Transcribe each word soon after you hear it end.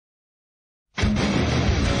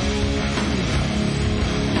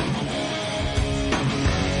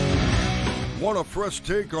Want a fresh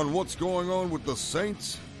take on what's going on with the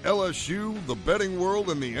Saints, LSU, the betting world,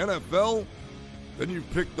 and the NFL? Then you've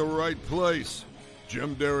picked the right place.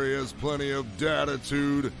 Jim Derry has plenty of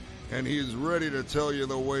datitude, and he is ready to tell you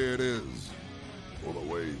the way it is. Or the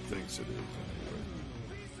way he thinks it is, anyway.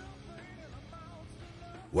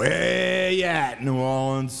 Where you at, New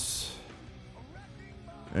Orleans?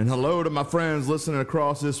 And hello to my friends listening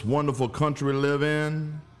across this wonderful country we live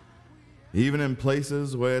in. Even in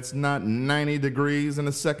places where it's not 90 degrees in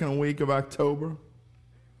the second week of October.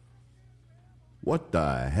 What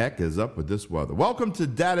the heck is up with this weather? Welcome to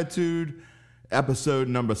Datitude, episode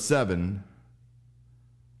number 7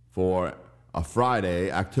 for a Friday,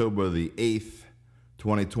 October the 8th,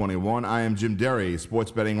 2021. I am Jim Derry,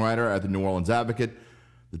 sports betting writer at the New Orleans Advocate,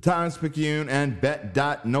 the Times-Picayune, and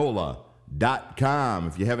Bet.NOLA.com.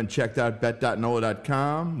 If you haven't checked out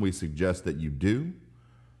Bet.NOLA.com, we suggest that you do.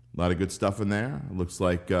 A lot of good stuff in there. It looks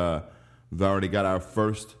like we've already got our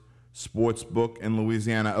first sports book in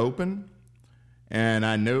Louisiana open. And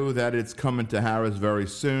I know that it's coming to Harris very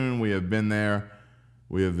soon. We have been there.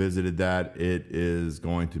 We have visited that. It is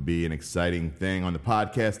going to be an exciting thing on the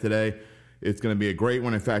podcast today. It's going to be a great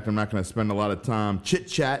one. In fact, I'm not going to spend a lot of time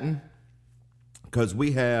chit-chatting because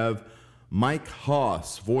we have Mike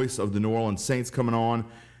Hoss, voice of the New Orleans Saints, coming on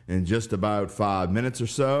in just about 5 minutes or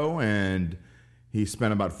so. And he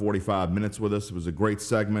spent about 45 minutes with us. It was a great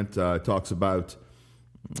segment. Talks about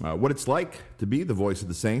what it's like to be the voice of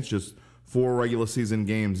the Saints, just 4 regular season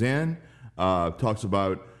games in. Talks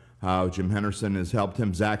about how Jim Henderson has helped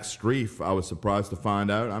him. Zach Strief, I was surprised to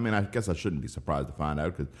find out. I mean, I guess I shouldn't be surprised to find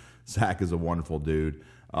out because Zach is a wonderful dude.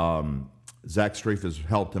 Zach Strief has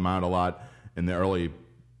helped him out a lot in the early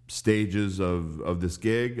stages of this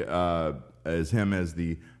gig as him as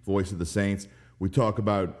the voice of the Saints. We talk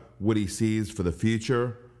about what he sees for the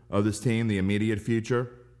future of this team, the immediate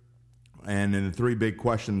future. And in the 3 big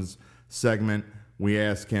questions segment, we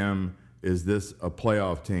ask him, is this a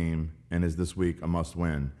playoff team, and is this week a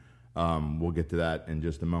must-win? We'll get to that in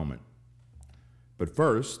just a moment. But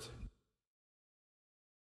first,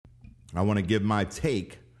 I want to give my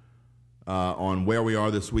take on where we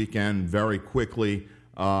are this weekend very quickly.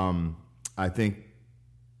 I think,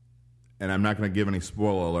 and I'm not going to give any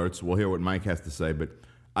spoiler alerts. We'll hear what Mike has to say, but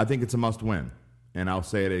I think it's a must-win. And I'll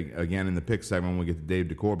say it again in the pick segment when we get to Dave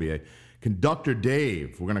DeCorbier. Conductor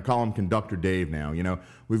Dave. We're going to call him Conductor Dave now. You know,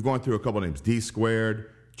 we've gone through a couple of names, D Squared,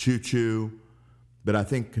 Choo Choo, but I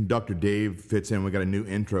think Conductor Dave fits in. We got a new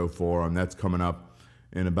intro for him. That's coming up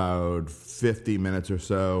in about 50 minutes or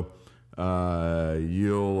so.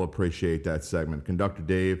 You'll appreciate that segment. Conductor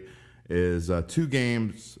Dave is 2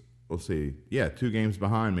 games, 2 games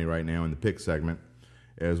behind me right now in the pick segment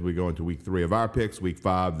as we go into week 3 of our picks, week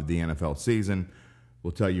 5 of the NFL season.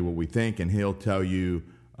 We'll tell you what we think, and he'll tell you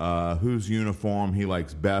whose uniform he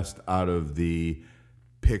likes best out of the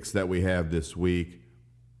picks that we have this week.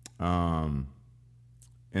 And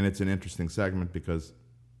it's an interesting segment because,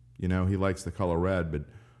 you know, he likes the color red, but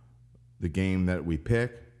the game that we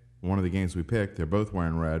pick, one of the games we pick, they're both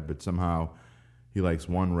wearing red, but somehow he likes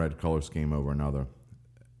one red color scheme over another.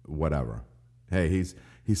 Whatever. Hey, he's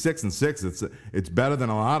 6-6. It's better than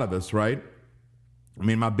a lot of us, right? I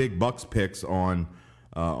mean, my big Bucks picks on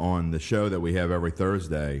the show that we have every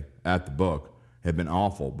Thursday at the book have been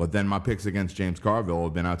awful. But then my picks against James Carville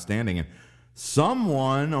have been outstanding. And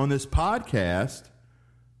someone on this podcast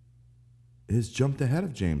has jumped ahead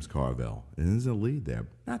of James Carville and is a lead there.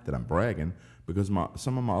 Not that I'm bragging, because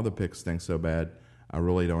some of my other picks stink so bad, I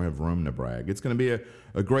really don't have room to brag. It's going to be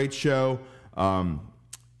a great show.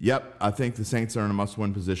 Yep, I think the Saints are in a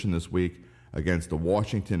must-win position this week against the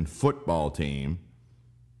Washington football team.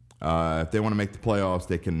 If they want to make the playoffs,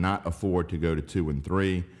 they cannot afford to go to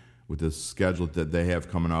 2-3 with the schedule that they have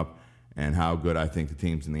coming up and how good I think the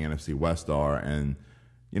teams in the NFC West are. And,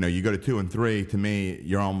 you know, you go to 2-3, to me,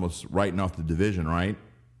 you're almost writing off the division, right?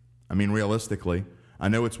 I mean, realistically. I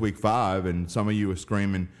know it's week 5, and some of you are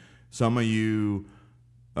screaming. Some of you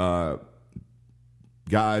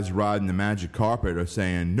guys riding the magic carpet are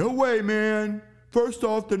saying, no way, man. First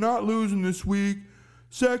off, they're not losing this week.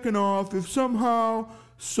 Second off, if somehow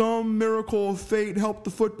some miracle of fate helped the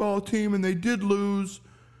football team and they did lose,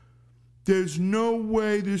 there's no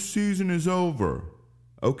way this season is over.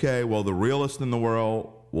 Okay, well, the realist in the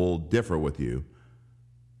world will differ with you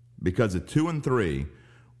because at 2-3,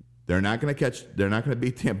 they're not going to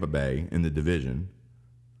beat Tampa Bay in the division.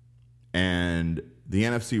 And the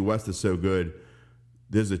NFC West is so good,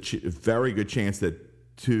 there's a very good chance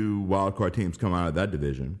that 2 wildcard teams come out of that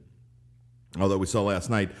division. Although we saw last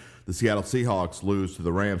night the Seattle Seahawks lose to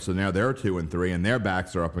the Rams, so now they're 2-3, and their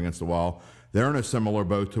backs are up against the wall. they're in a similar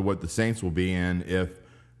boat to what the Saints will be in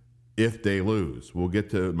if they lose. We'll get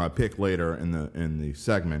to my pick later in the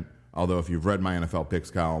segment. Although if you've read my NFL picks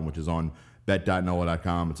column, which is on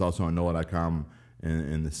bet.nola.com, it's also on nola.com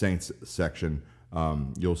in the Saints section,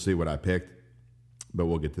 you'll see what I picked. But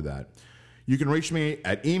we'll get to that. You can reach me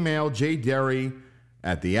at email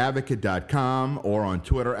jderry@theadvocate.com or on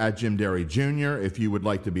Twitter at Jim Derry Jr. If you would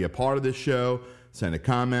like to be a part of this show, send a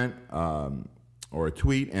comment or a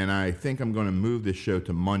tweet. And I think I'm going to move this show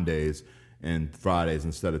to Mondays and Fridays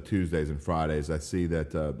instead of Tuesdays and Fridays. I see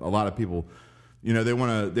that a lot of people, they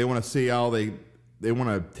want to see they want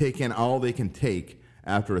to take in all they can take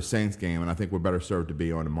after a Saints game, and I think we're better served to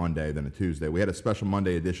be on a Monday than a Tuesday. We had a special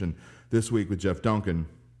Monday edition this week with Jeff Duncan,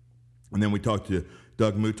 and then we talked to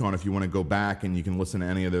Doug Mouton. If you want to go back and you can listen to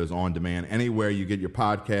any of those on demand, anywhere you get your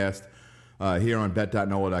podcast here on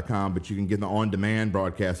bet.nola.com, but you can get the on-demand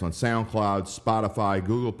broadcast on SoundCloud, Spotify,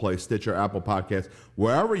 Google Play, Stitcher, Apple Podcasts,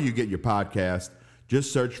 wherever you get your podcast.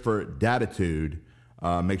 Just search for Datitude.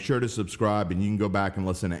 Make sure to subscribe, and you can go back and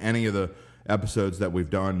listen to any of the episodes that we've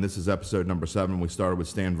done. This is episode number 7. We started with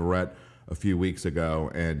Stan Verrett a few weeks ago,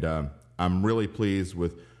 and I'm really pleased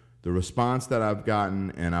with the response that I've gotten,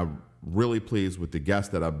 and I'm really pleased with the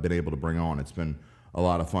guests that I've been able to bring on. It's been a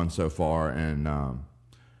lot of fun so far, and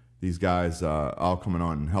these guys all coming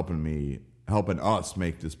on and helping us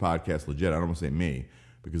make this podcast legit. I don't want to say me,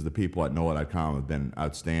 because the people at NOLA.com have been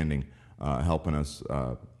outstanding helping us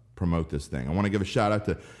promote this thing. I want to give a shout out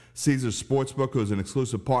to Caesars Sportsbook, who's an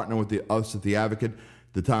exclusive partner with us at The Advocate,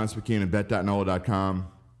 the Thomas McKeon and bet.nola.com.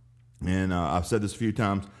 And I've said this a few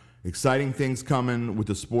times, exciting things coming with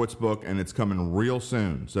the Sportsbook, and it's coming real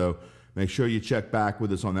soon. So make sure you check back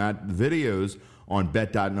with us on that. The videos on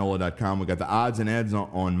bet.nola.com. We got the odds and ends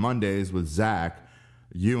on Mondays with Zach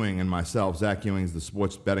Ewing and myself. Zach Ewing is the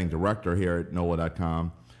sports betting director here at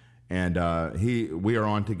NOLA.com. And we are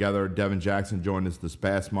on together. Devin Jackson joined us this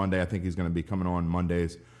past Monday. I think he's going to be coming on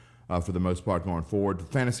Mondays for the most part going forward. The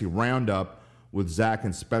Fantasy Roundup with Zach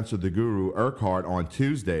and Spencer the Guru Urquhart on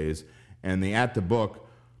Tuesdays. And the At the Book,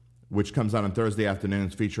 which comes out on Thursday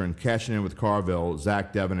afternoons, featuring Cashing In with Carville,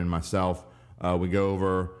 Zach, Devin, and myself. We go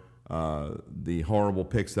over the horrible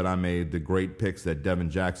picks that I made, the great picks that Devin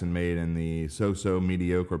Jackson made, and the so-so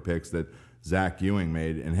mediocre picks that Zach Ewing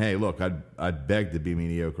made. And hey, look, I'd beg to be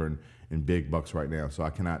mediocre in big bucks right now, so I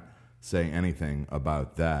cannot say anything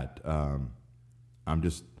about that. I'm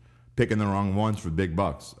just picking the wrong ones for big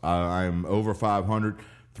bucks. I'm over 500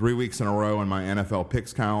 3 weeks in a row in my NFL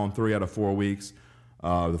picks column, 3 out of 4 weeks.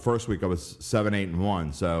 The first week I was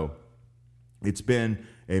 7-8-1, so it's been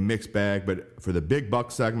a mixed bag. But for the big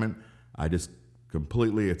buck segment, I just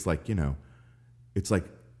completely, it's like,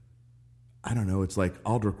 I don't know, it's like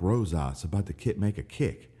Aldrich Rosas about to make a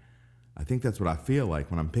kick. I think that's what I feel like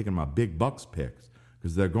when I'm picking my big bucks picks,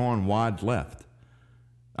 because they're going wide left.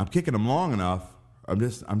 I'm kicking them long enough. I'm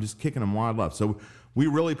just kicking them wide left. So we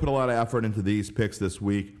really put a lot of effort into these picks this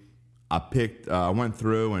week. I went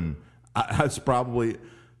through, and I probably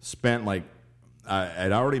spent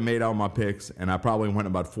I'd already made all my picks, and I probably went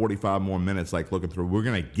about 45 more minutes looking through. We're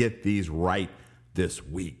going to get these right this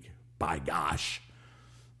week. By gosh.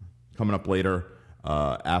 Coming up later,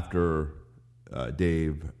 after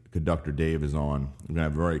Conductor Dave is on, we're going to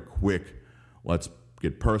have a very quick Let's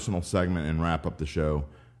Get Personal segment and wrap up the show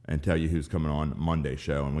and tell you who's coming on Monday's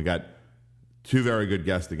show. And we got 2 very good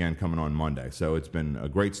guests again coming on Monday. So it's been a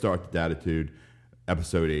great start to Datitude.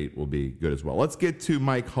 Episode 8 will be good as well. Let's get to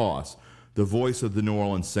Mike Hoss, the voice of the New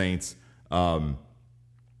Orleans Saints.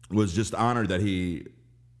 Was just honored that he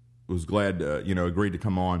was glad, agreed to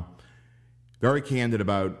come on. Very candid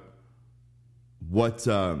about what,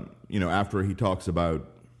 after he talks about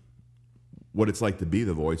what it's like to be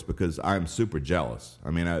the voice, because I'm super jealous. I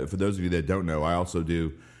mean, for those of you that don't know, I also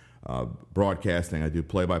do broadcasting. I do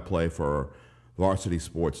play-by-play for Varsity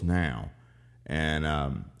Sports Now. And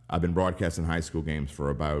I've been broadcasting high school games for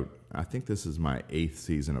about, I think this is my 8th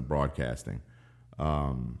season of broadcasting.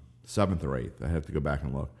 7th or 8th. I have to go back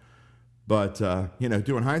and look. But,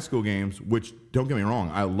 doing high school games, which, don't get me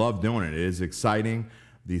wrong, I love doing it. It is exciting.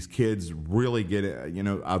 These kids really get it.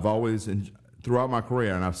 I've always, throughout my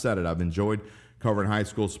career, and I've said it, I've enjoyed covering high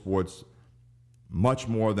school sports much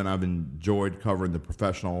more than I've enjoyed covering the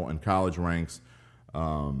professional and college ranks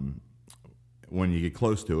when you get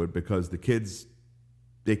close to it, because the kids,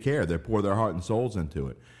 they care. They pour their heart and souls into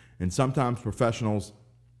it. And sometimes professionals,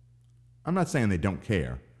 I'm not saying they don't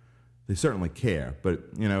care. They certainly care. But,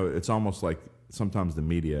 it's almost like sometimes the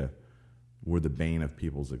media were the bane of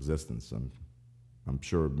people's existence. I'm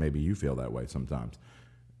sure maybe you feel that way sometimes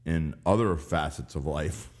in other facets of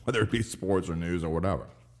life, whether it be sports or news or whatever.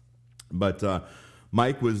 But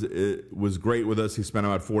Mike was great with us. He spent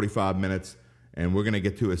about 45 minutes, and we're going to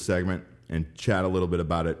get to a segment and chat a little bit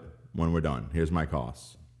about it when we're done. Here's Mike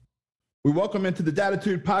Hoss. We welcome into the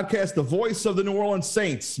Datitude Podcast the voice of the New Orleans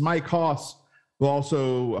Saints, Mike Hoss, who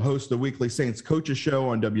also hosts the weekly Saints Coaches Show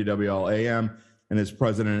on WWL-AM and is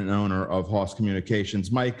president and owner of Hoss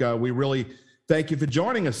Communications. Mike, we really thank you for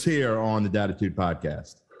joining us here on the Datitude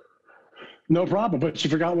Podcast. No problem, but you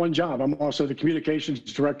forgot one job. I'm also the communications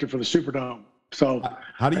director for the Superdome. So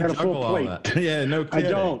how do you juggle all that? Yeah, no kidding. I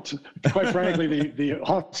don't. Quite frankly, the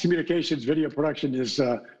Hoss Communications video production is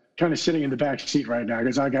kind of sitting in the back seat right now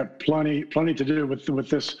because I got plenty to do with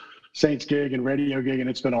this Saints gig and radio gig, and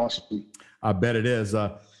it's been awesome. I bet it is.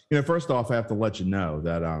 First off, I have to let you know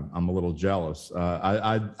that I'm a little jealous.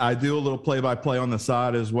 I do a little play-by-play on the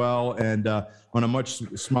side as well, and on a much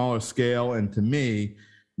smaller scale. And to me,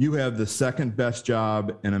 you have the second best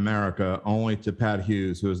job in America, only to Pat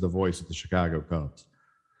Hughes, who is the voice of the Chicago Cubs.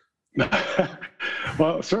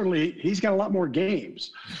 Well, certainly he's got a lot more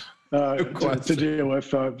games to deal with.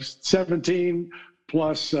 17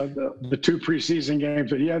 plus the 2 preseason games.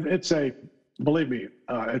 But yeah, believe me,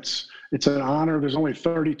 it's an honor. There's only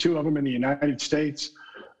 32 of them in the United States.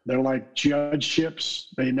 They're like judgeships.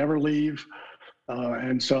 They never leave.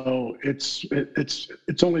 And so it's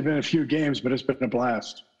only been a few games, but it's been a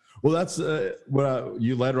blast. Well, that's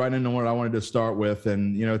you led right into what I wanted to start with.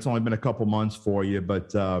 And, it's only been a couple months for you,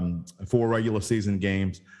 but 4 regular season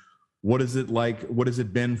games. What is it like? What has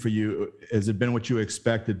it been for you? Has it been what you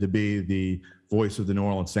expected to be the voice of the New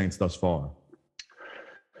Orleans Saints thus far?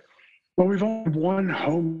 Well, we've only one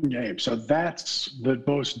home game, so that's the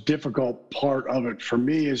most difficult part of it for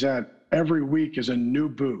me, is that every week is a new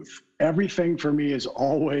booth. Everything for me is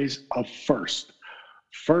always a first.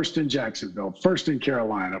 First in Jacksonville, first in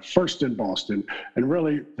Carolina, first in Boston. And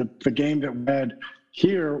really, the game that we had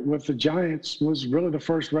here with the Giants was really the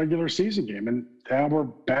first regular season game. And now we're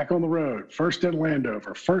back on the road, first in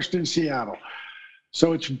Landover, first in Seattle.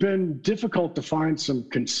 So it's been difficult to find some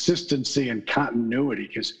consistency and continuity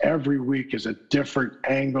because every week is a different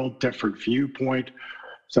angle, different viewpoint.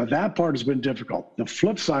 So that part has been difficult. The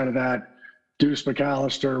flip side of that, Deuce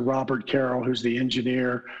McAllister, Robert Carroll, who's the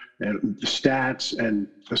engineer, and the stats and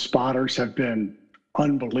the spotters have been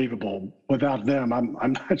unbelievable. Without them,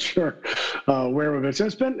 I'm not sure where we've been. So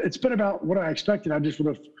it's been about what I expected. I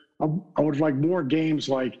would have liked more games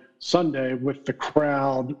like Sunday with the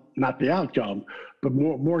crowd, not the outcome, but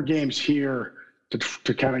more games here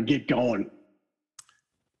to kind of get going.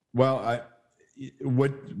 Well,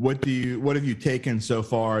 what have you taken so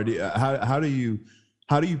far? How do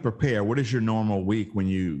you prepare? What is your normal week when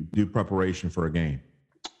you do preparation for a game?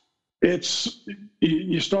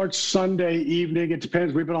 You start Sunday evening. It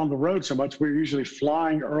depends. We've been on the road so much. We're usually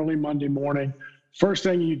flying early Monday morning. First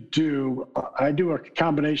thing you do, I do a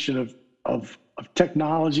combination of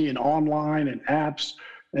technology and online and apps,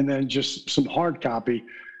 and then just some hard copy.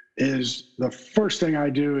 Is the first thing I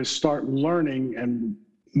do is start learning and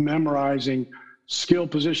memorizing skill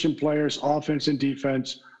position players, offense and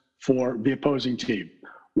defense for the opposing team.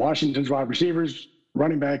 Washington's wide receivers,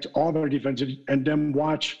 running backs, all their defensive, and then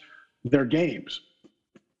watch their games.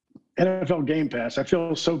 NFL Game Pass. I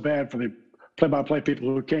feel so bad for the play-by-play people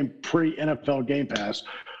who came pre-NFL Game Pass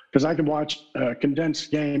because I can watch a condensed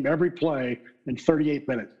game every play in 38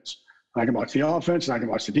 minutes. I can watch the offense and I can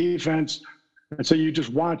watch the defense. And so you just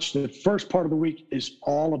watch. The first part of the week is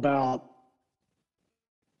all about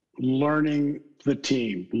learning the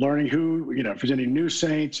team, learning who, if there's any new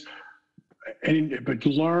Saints, but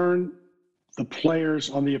learn the players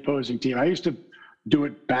on the opposing team. I used to do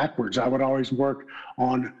it backwards. I would always work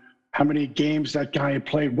on how many games that guy had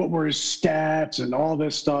played, what were his stats and all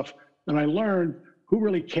this stuff. And I learned who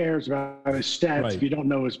really cares about his stats if you don't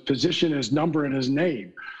know his position, his number, and his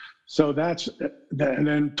name. So that's that. And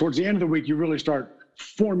then towards the end of the week, you really start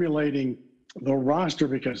formulating the roster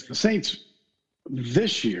because the Saints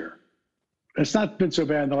this year, it's not been so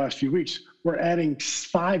bad in the last few weeks. We're adding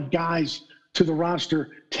 5 guys to the roster,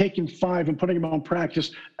 taking 5 and putting them on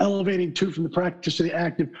practice, elevating 2 from the practice to the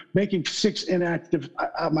active, making 6 inactive.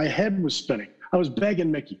 My head was spinning. I was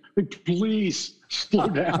begging Mickey, please slow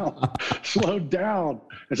down, slow down.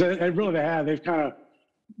 And so really they have. They've kind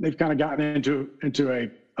of gotten into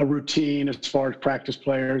a routine as far as practice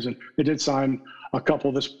players, and they did sign a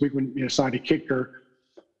couple this week when signed a kicker.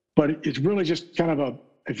 But it's really just kind of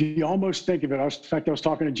if you almost think of it, I was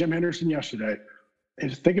talking to Jim Henderson yesterday,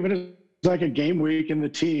 and think of it as like a game week in the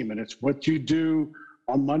team, and it's what you do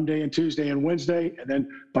on Monday and Tuesday and Wednesday, and then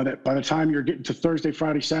by the time you're getting to Thursday,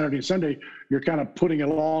 Friday, Saturday, and Sunday, you're kind of putting it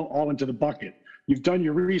all into the bucket. You've done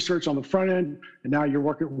your research on the front end, and now you're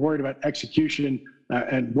worried about execution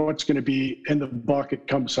and what's going to be in the bucket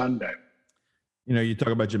come Sunday. You talk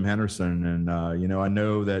about Jim Henderson, and I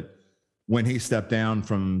know that when he stepped down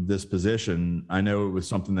from this position, I know it was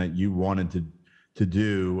something that you wanted to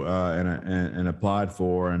do and applied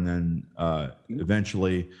for, and then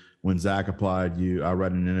eventually, when Zach applied, I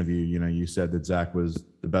read an interview. You said that Zach was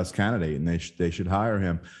the best candidate, and they should hire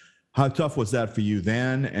him. How tough was that for you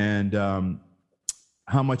then, and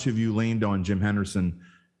how much have you leaned on Jim Henderson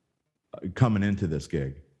coming into this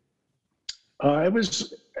gig?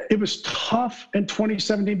 It was tough in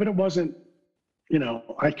 2017, but it wasn't.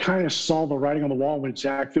 I kind of saw the writing on the wall when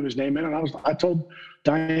Zach threw his name in, and I told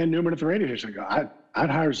Diane Newman at the radio station, I'd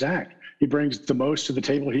hire Zach. He brings the most to the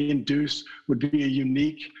table. He and Deuce would be a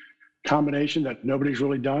unique combination that nobody's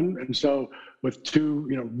really done. And so with two,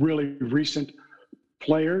 really recent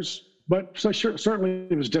players, but so certainly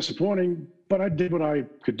it was disappointing, but I did what I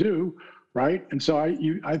could do, right? And so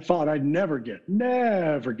I thought I'd never get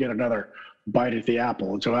another bite at the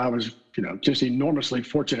apple. And so I was, just enormously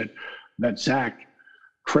fortunate that Zach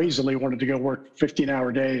crazily wanted to go work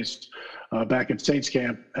 15-hour days back at Saints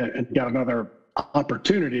camp and got another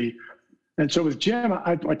opportunity. And so with Jim,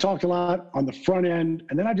 I talked a lot on the front end,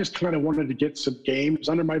 and then I just kind of wanted to get some games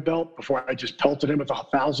under my belt before I just pelted him with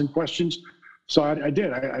 1,000 questions. So I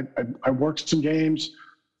did. I worked some games,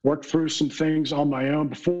 worked through some things on my own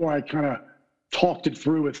before I kind of talked it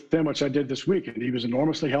through with him, which I did this week, and he was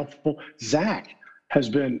enormously helpful. Zach has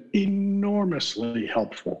been enormously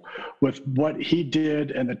helpful with what he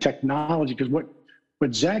did and the technology, because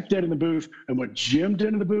what Zach did in the booth and what Jim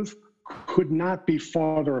did in the booth could not be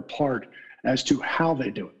farther apart as to how they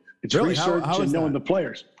do it. It's really? Research how and knowing the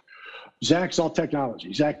players. Zach's all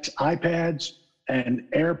technology. Zach's iPads and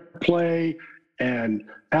AirPlay and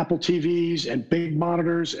Apple TVs and big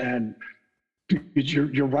monitors, and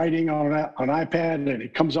you're writing on an iPad and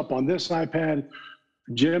it comes up on this iPad.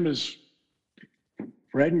 Jim is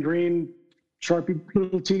red and green Sharpie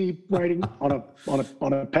little teeny writing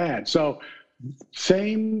on a pad. So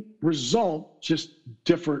same result, just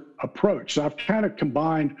different approach. So I've kind of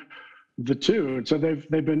combined the two, and so they've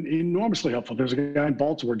been enormously helpful. There's a guy in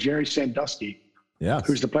Baltimore, Jerry Sandusky,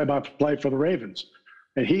 who's the play-by-play for the Ravens,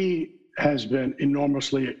 and he has been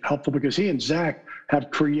enormously helpful because he and Zach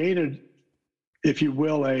have created, if you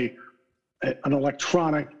will, an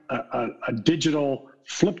electronic, a digital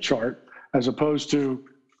flip chart, as opposed to,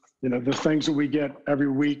 the things that we get every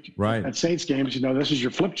week at Saints games. This is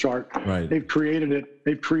your flip chart. Right. They've created it.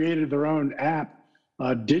 They've created their own app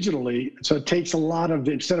digitally. So it takes a lot of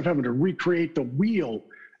instead of having to recreate the wheel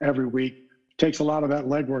every week, it takes a lot of that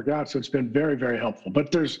legwork out. So it's been very, very helpful.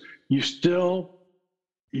 But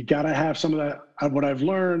you got to have some of that. What I've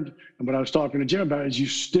learned and what I was talking to Jim about is you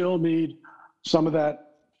still need some of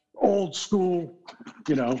that old school,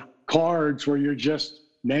 cards where you're just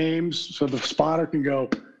names, so the spotter can go,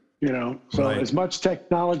 So as much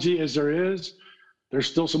technology as there is, there's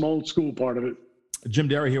still some old school part of it. Jim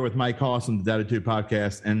Derry here with Mike Hoss on the Datitude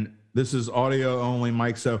Podcast, and this is audio only,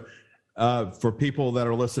 Mike. So for people that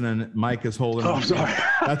are listening, Mike is holding. Oh, sorry.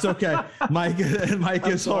 That's okay. Mike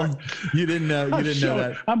is holding. You didn't know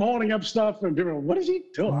that. I'm holding up stuff, and people are, what is he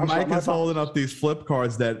doing? Mike is holding up these flip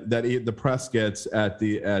cards that the press gets at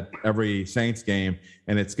every Saints game,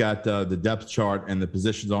 and it's got the depth chart and the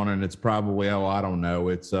positions on it. And it's probably I don't know.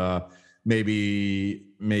 It's maybe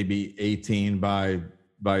 18 by.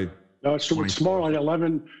 No, it's smaller, like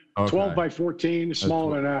 11, 12 by 14,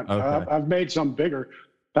 smaller than that. Okay. I've made some bigger.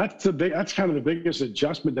 That's kind of the biggest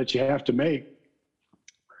adjustment that you have to make,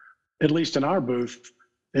 at least in our booth,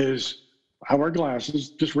 is I wear glasses,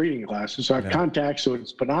 just reading glasses. So I have contacts, so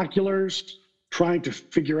it's binoculars, trying to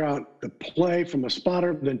figure out the play from the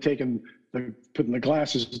spotter, then putting the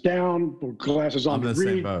glasses down, glasses on to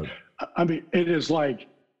read. I mean, it is like,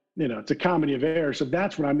 it's a comedy of errors. So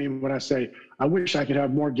that's what I mean when I say I wish I could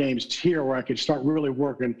have more games here where I could start really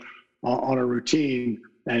working on a routine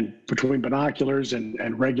and between binoculars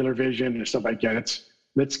and regular vision and stuff like that.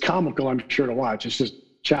 It's comical, I'm sure, to watch. It's just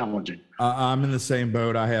challenging. I'm in the same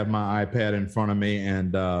boat. I have my iPad in front of me,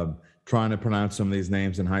 and trying to pronounce some of these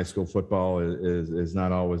names in high school football is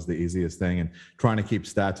not always the easiest thing, and trying to keep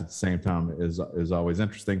stats at the same time is always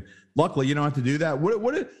interesting. Luckily, you don't have to do that.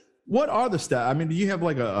 What are the stats? I mean, do you have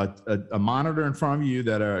like a monitor in front of you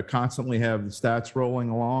that constantly have stats rolling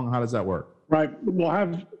along? How does that work? Right. We'll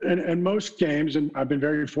have in most games, and I've been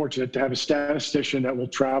very fortunate to have a statistician that will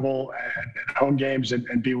travel at home games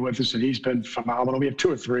and be with us, and he's been phenomenal. We have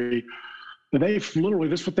 2 or 3. And this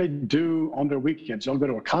is what they do on their weekends. They'll go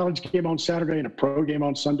to a college game on Saturday and a pro game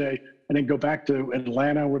on Sunday, and then go back to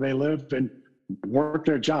Atlanta where they live and work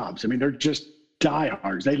their jobs. I mean, they're just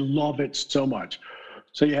diehards. They love it so much.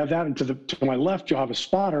 So you have that, and to my left, you'll have a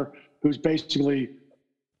spotter who's basically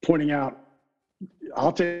pointing out,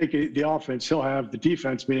 I'll take the offense, he'll have the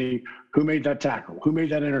defense, meaning who made that tackle, who made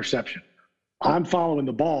that interception. I'm following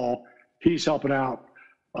the ball. He's helping out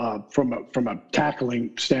from a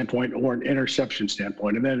tackling standpoint or an interception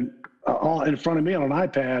standpoint. And then all in front of me on an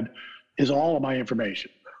iPad is all of my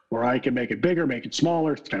information, where I can make it bigger, make it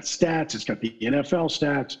smaller. It's got stats. It's got the NFL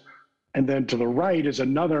stats. And then to the right is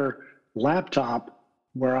another laptop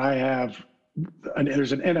where I have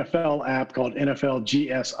there's an NFL app called NFL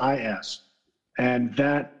GSIS. And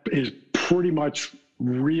that is pretty much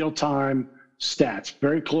real-time stats,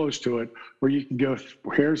 very close to it, where you can go,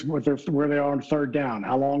 here's where they are on third down.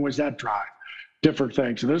 How long was that drive? Different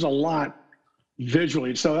things. So there's a lot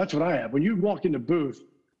visually. So that's what I have. When you walk in the booth,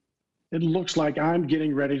 it looks like I'm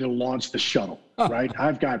getting ready to launch the shuttle, right?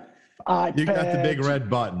 I've got iPads. You got the big red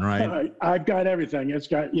button, right? I've got everything. It's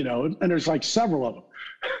got, and there's like several of them.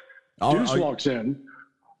 Deuce walks in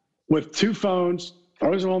with 2 phones,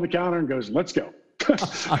 throws them on the counter and goes, let's go.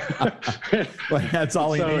 Well, that's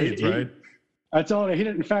all he needs, right? That's all he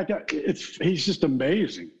did. In fact, he's just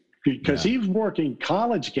amazing because he's working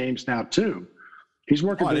college games now too. He's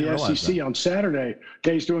working for the SEC on Saturday.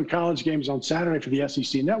 He's doing college games on Saturday for the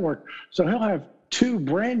SEC network. So he'll have 2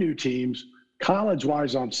 brand new teams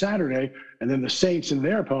college-wise on Saturday, and then the Saints and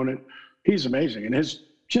their opponent. He's amazing. And his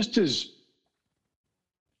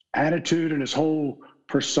attitude and his whole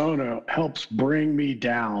persona helps bring me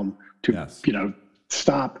down to,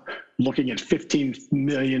 stop looking at 15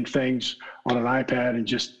 million things on an iPad and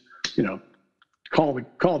just, call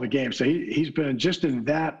the game. So he's been, just in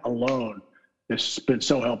that alone, it's been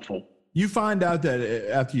so helpful. You find out that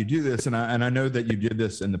after you do this, and I know that you did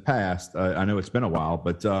this in the past. I know it's been a while,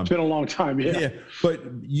 but it's been a long time. Yeah. But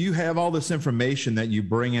you have all this information that you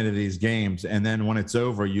bring into these games, and then when it's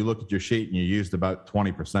over, you look at your sheet and you used about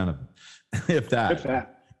 20% of it, if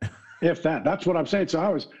that. That's what I'm saying.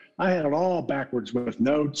 So I had it all backwards with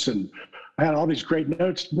notes, and I had all these great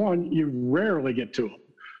notes. 1, you rarely get to them.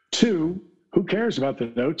 2, who cares about the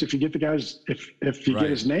notes if you get the guys if you get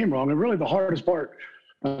his name wrong? And really, the hardest part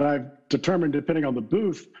that I've determined, depending on the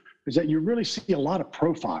booth, is that you really see a lot of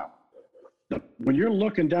profile. When you're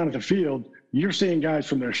looking down at the field, you're seeing guys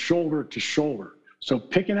from their shoulder to shoulder. So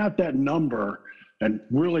picking out that number and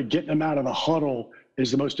really getting them out of the huddle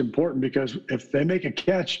is the most important, because if they make a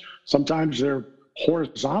catch, sometimes they're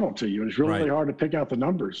horizontal to you, and it's really hard to pick out the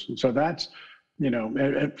numbers. And so that's,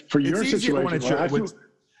 for your situation.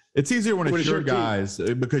 It's easier when it's your guys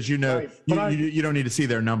because you don't need to see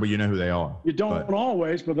their number. You know who they are. You don't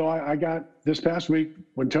always, but though I got this past week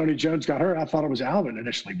when Tony Jones got hurt, I thought it was Alvin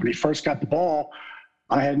initially. When he first got the ball,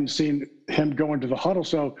 I hadn't seen him go into the huddle.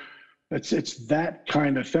 So it's that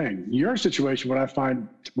kind of thing. Your situation, what I find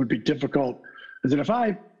would be difficult is that if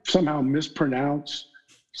I somehow mispronounce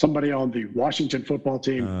somebody on the Washington football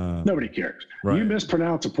team, nobody cares. Right. You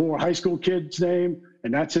mispronounce a poor high school kid's name,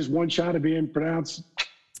 and that's his one shot of being pronounced.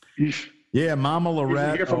 Yeah, Mama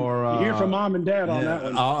Lorette, you hear from mom and dad on that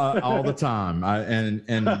one all the time. And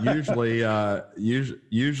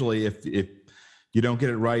usually if you don't get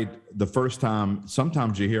it right the first time,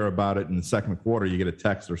 sometimes you hear about it in the second quarter. You get a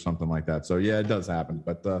text or something like that. So yeah, it does happen.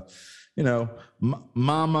 But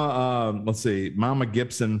Mama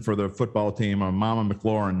Gibson for the football team or Mama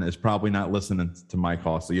McLaurin is probably not listening to Mike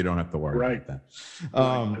Hall, so you don't have to worry about that.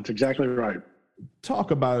 That's exactly right. Talk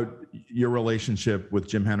about your relationship with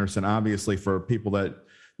Jim Henderson. Obviously, for people that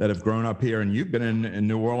have grown up here, and you've been in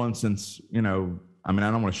New Orleans since, I don't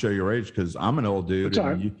want to show your age because I'm an old dude. I'm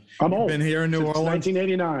old. You've been here in New Orleans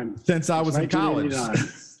 1989. Since I was in college.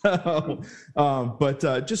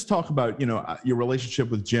 But just talk about, your relationship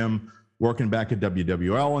with Jim, working back at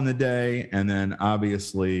WWL in the day, and then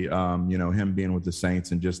obviously, him being with the Saints,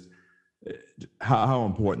 and just how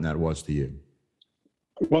important that was to you.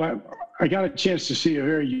 Well, I got a chance to see a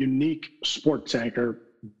very unique sports anchor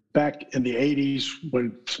back in the 80s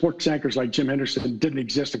when sports anchors like Jim Henderson didn't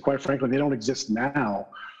exist, and quite frankly, they don't exist now.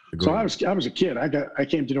 Agreed. So I was a kid. I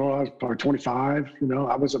came to New Orleans, I was probably 25.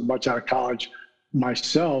 I wasn't much out of college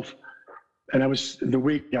myself, and I was the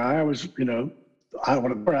week guy. I was,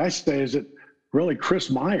 what I say is that really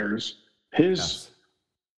Chris Myers, his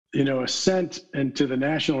ascent into the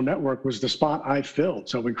national network was the spot I filled.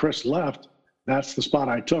 So when Chris left, that's the spot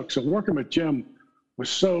I took. So working with Jim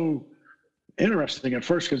was so interesting at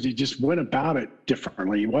first because he just went about it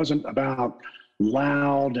differently. He wasn't about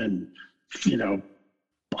loud and,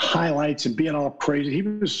 highlights and being all crazy. He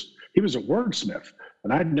was a wordsmith,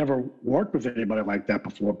 and I'd never worked with anybody like that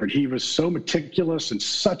before, but he was so meticulous and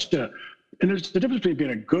such a and there's the difference between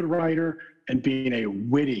being a good writer and being a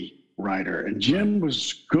witty writer. And Jim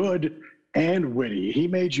was good and witty. He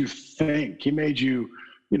made you think. He made you,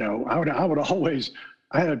 I would always,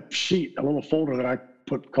 I had a sheet, a little folder that I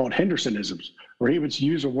put called Hendersonisms, where he would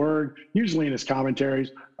use a word, usually in his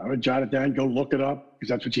commentaries. I would jot it down, go look it up, because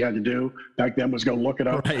that's what you had to do back then, was go look it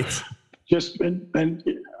up. Right. And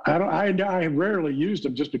I rarely used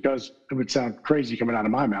them just because it would sound crazy coming out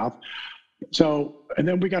of my mouth. So, and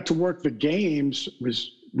then we got to work the games.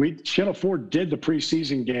 Channel 4 did the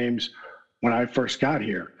preseason games when I first got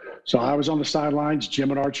here. So I was on the sidelines. Jim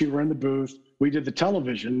and Archie were in the booth. We did the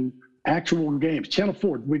television, actual games. Channel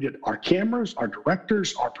 4, we did our cameras, our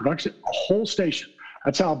directors, our production, a whole station.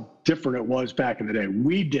 That's how different it was back in the day.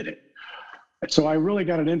 We did it. So I really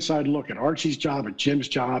got an inside look at Archie's job, at Jim's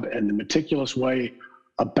job, and the meticulous way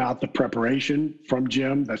about the preparation from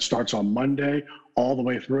Jim that starts on Monday all the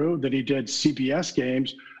way through. That he did CBS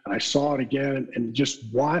games, and I saw it again and just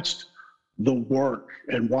watched the work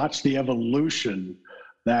and watched the evolution,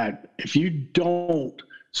 that if you don't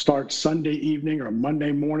start Sunday evening or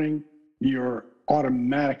Monday morning, you're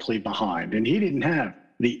automatically behind. And he didn't have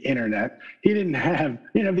the internet. He didn't have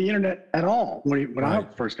the internet at all when I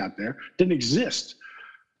first got there. Didn't exist.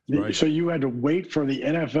 Right. So you had to wait for the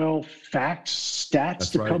NFL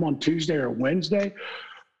stats to come on Tuesday or Wednesday.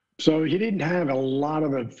 So he didn't have a lot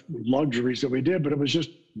of the luxuries that we did, but it was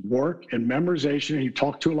just work and memorization. He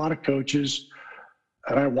talked to a lot of coaches,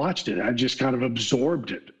 and I watched it. I just kind of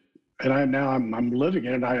absorbed it. And I'm living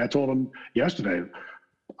it. And I told him yesterday,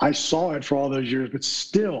 I saw it for all those years, but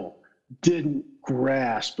still didn't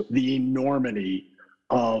grasp the enormity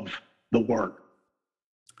of the work.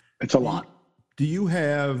 It's a lot. Do you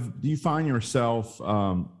find yourself,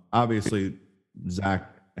 obviously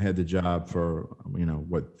Zach had the job for,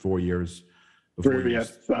 4 years? 3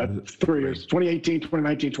 years, 2018,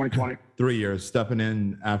 2019, 2020. 3 years stepping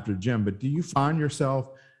in after Jim. But do you find yourself,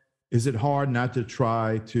 is it hard not to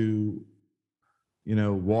try to,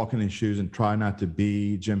 walk in his shoes and try not to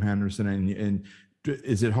be Jim Henderson? And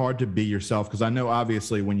is it hard to be yourself? Because I know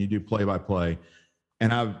obviously when you do play-by-play,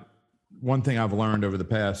 and one thing I've learned over the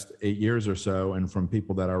past 8 years or so, and from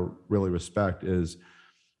people that I really respect, is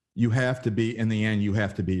you have to be, in the end, you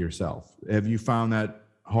have to be yourself. Have you found that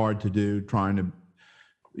hard to do, trying to,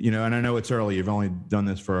 and I know it's early, you've only done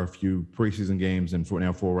this for a few preseason games and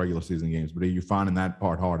now 4 regular season games, but are you finding that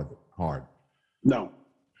part hard? No,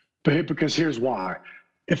 because here's why.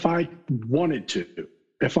 If I wanted to,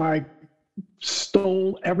 if I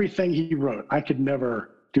stole everything he wrote, I could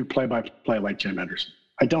never do play-by-play like Jim Henderson.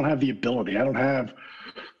 I don't have the ability. I don't have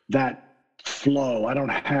that flow. I don't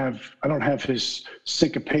have his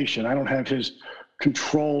syncopation. I don't have his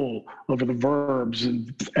control over the verbs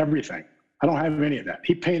and everything. I don't have any of that.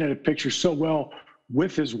 He painted a picture so well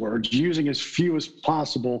with his words, using as few as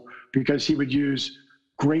possible, because he would use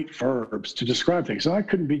great verbs to describe things. So I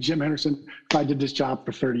couldn't be Jim Henderson if I did this job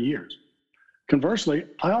for 30 years. Conversely,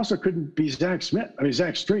 I also couldn't be Zach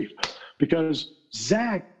Strief, because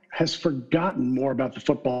Zach has forgotten more about the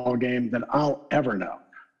football game than I'll ever know.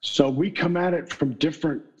 So we come at it from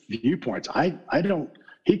different viewpoints. I'm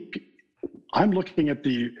looking at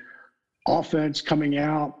the offense coming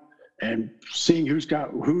out and seeing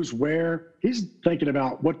who's where. He's thinking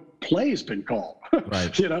about what play has been called.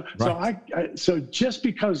 Right. Right. So just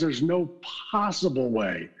because there's no possible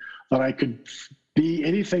way that I could be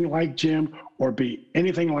anything like Jim or be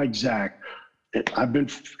anything like Zach, it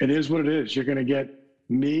is what it is. You're going to get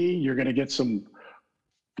me. You're going to get some,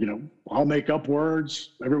 I'll make up words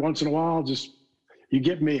every once in a while. Just, you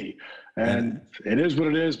get me. And it is what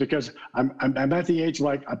it is, because I'm at the age,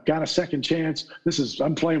 like, I've got a second chance.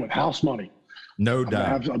 I'm playing with house money. No doubt.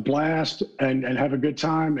 Have a blast and have a good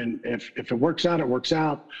time. And if it works out, it works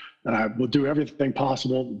out. And I will do everything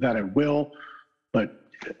possible that it will. But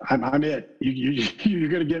I'm it. You're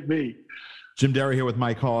going to get me. Jim Derry here with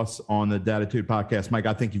Mike Hoss on the Datitude podcast. Mike,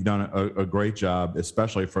 I think you've done a great job,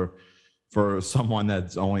 especially for someone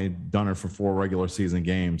that's only done it for 4 regular season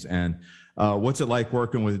games. And what's it like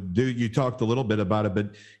working with Duke? You talked a little bit about it,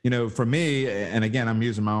 but, for me, and again, I'm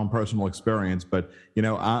using my own personal experience, but,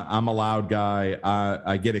 I'm a loud guy.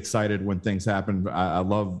 I get excited when things happen. I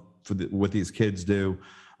love what these kids do.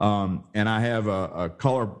 And I have a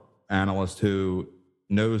color analyst who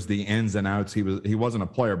knows the ins and outs. He wasn't a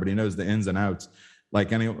player, but he knows the ins and outs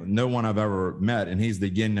like no one I've ever met. And he's the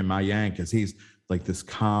yin and my yang, because he's like this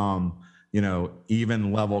calm,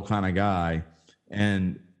 even level kind of guy.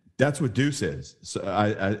 And that's what Deuce is. So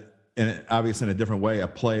and obviously in a different way, a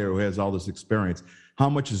player who has all this experience. How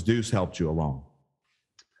much has Deuce helped you along?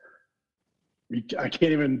 I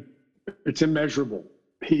can't even, it's immeasurable.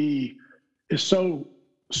 He is so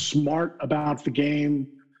smart about the game,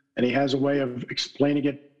 and he has a way of explaining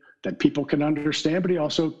it that people can understand, but he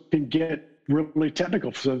also can get really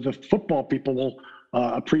technical, so the football people will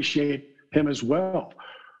appreciate him as well.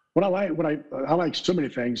 What I like so many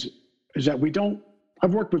things is that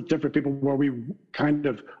I've worked with different people where we kind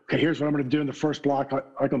of, okay, here's what I'm going to do in the first block,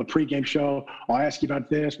 like on the pregame show. I'll ask you about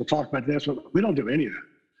this. We'll talk about this. We don't do any of that.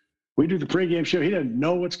 We do the pregame show. He doesn't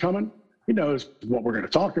know what's coming. He knows what we're going to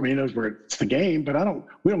talk about. He knows it's the game, but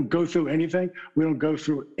we don't go through anything. We don't go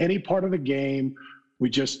through any part of the game. We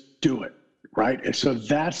just do it, right? And so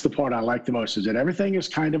that's the part I like the most, is that everything is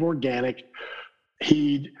kind of organic.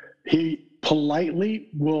 He politely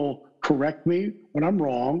will correct me when I'm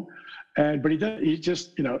wrong. But he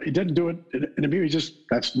didn't do it in a meeting.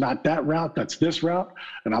 That's not that route. That's this route.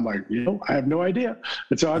 And I'm like, I have no idea.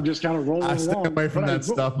 And so I'm just kind of rolling along. I stay away from that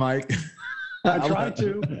stuff, Mike. I try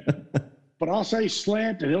to, but I'll say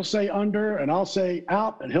slant and he'll say under, and I'll say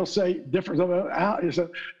out and he'll say different out.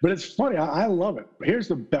 But it's funny. I love it. But here's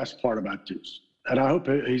the best part about Deuce, and I hope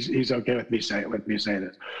he's okay with me saying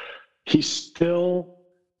this. He's still,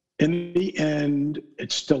 in the end,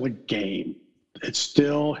 it's still a game.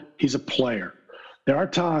 He's a player. There are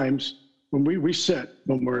times when we sit,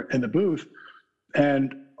 when we're in the booth,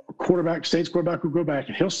 and Saints quarterback will go back,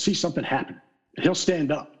 and he'll see something happen. And he'll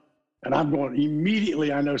stand up. And I'm going,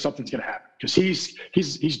 immediately I know something's going to happen, because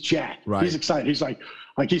he's jacked. Right. He's excited. He's like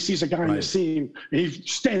he sees a guy in the seam, and he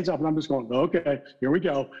stands up, and I'm just going, okay, here we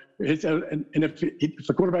go. And if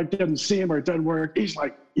the quarterback doesn't see him or it doesn't work, he's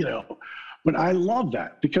like, But I love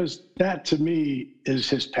that, because that to me is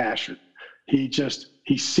his passion.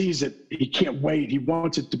 He sees it. He can't wait. He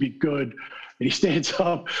wants it to be good. And he stands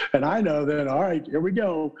up, and I know that, all right, here we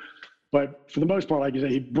go. But for the most part, like you say,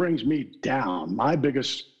 he brings me down. My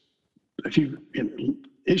biggest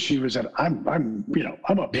issue is that I'm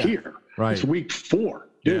up here. Right. It's week 4.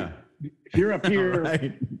 Dude, if you're up here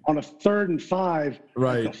on a 3rd and 5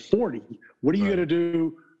 right. at the 40, what are you going to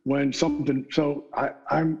do when something? So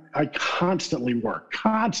I constantly work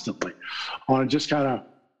on just kind of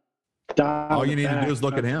dial. All you need to do is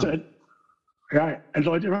look at him. Right.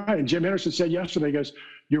 And Jim Henderson said yesterday, he goes,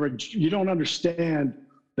 you don't understand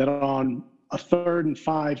that on a 3rd and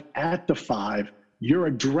 5 at the 5,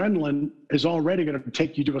 your adrenaline is already going to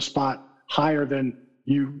take you to a spot higher than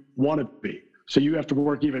you want to be. So you have to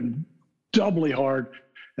work even doubly hard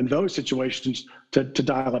in those situations to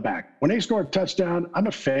dial it back. When they score a touchdown, I'm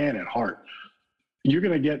a fan at heart. You're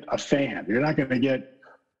going to get a fan. You're not going to get,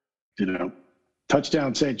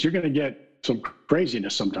 touchdown Saints. You're going to get some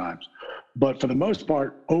craziness sometimes. But for the most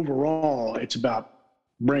part, overall, it's about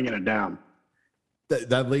bringing it down.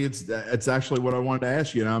 That leads, it's actually what I wanted to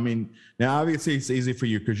ask you. Now obviously it's easy for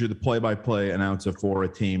you because you're the play-by-play announcer for a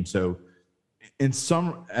team. So in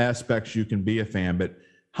some aspects you can be a fan, but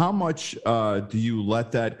how much do you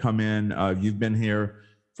let that come in? You've been here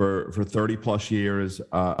for 30 plus years.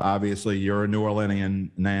 Obviously you're a New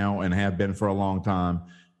Orleanian now and have been for a long time.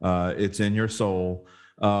 It's in your soul.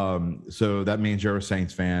 So that means you're a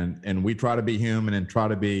Saints fan, and we try to be human and try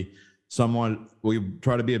to be we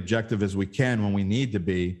try to be objective as we can when we need to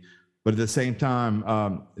be. But at the same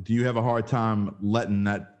time, do you have a hard time letting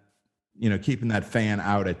that, keeping that fan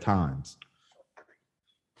out at times?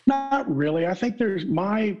 Not really. I think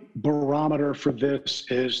my barometer for this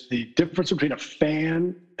is the difference between a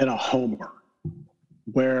fan and a homer,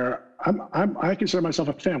 where I consider myself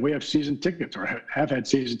a fan. We have season tickets, or have had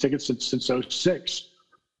season tickets since 2006.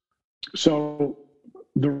 So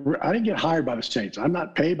I didn't get hired by the Saints. I'm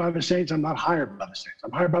not paid by the Saints. I'm not hired by the Saints.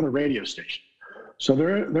 I'm hired by the radio station. So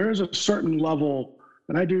there is a certain level,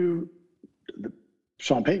 and I do the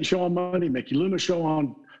Sean Payton show on Monday, Mickey Loomis show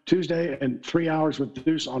on Tuesday, and 3 hours with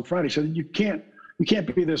Deuce on Friday. So you can't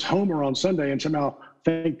be this homer on Sunday and somehow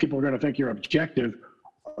think people are going to think you're objective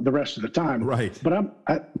the rest of the time. Right. But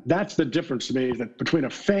that's the difference to me, that between a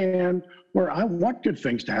fan, where I want good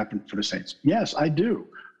things to happen for the Saints. Yes, I do.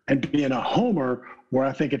 And being a homer, where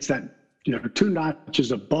I think it's that, 2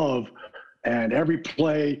 notches above, and every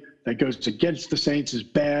play that goes against the Saints is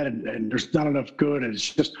bad, and there's not enough good, and it's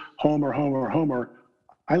just homer.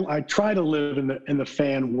 I try to live in the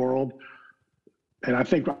fan world, and I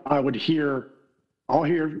think I'll hear,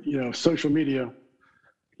 social media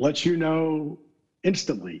lets you know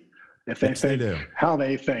instantly if they think, how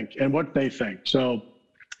they think and what they think. So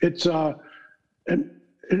it's an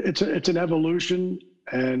evolution,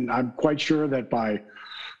 and I'm quite sure that by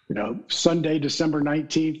Sunday, December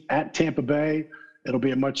 19th at Tampa Bay, it'll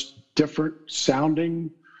be a much different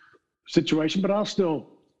sounding situation, but I'll still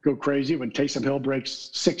go crazy when Taysom Hill breaks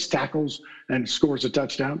 6 tackles and scores a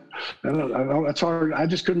touchdown. I don't know, that's hard. I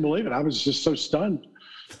just couldn't believe it. I was just so stunned.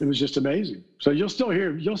 It was just amazing. So you'll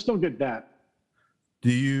still get that.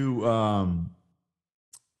 Do you,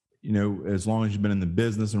 as long as you've been in the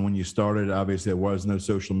business and when you started, obviously there was no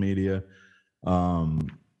social media. And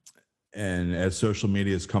as social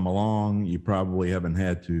media has come along, you probably haven't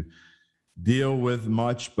had to deal with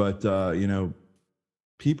much, but,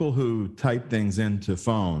 people who type things into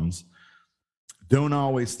phones don't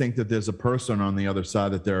always think that there's a person on the other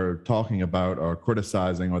side that they're talking about or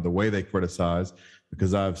criticizing, or the way they criticize,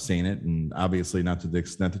 because I've seen it, and obviously not to the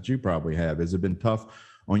extent that you probably have. Has it been tough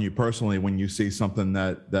on you personally when you see something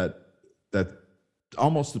that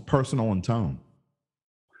almost personal in tone?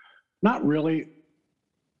 Not really.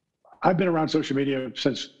 I've been around social media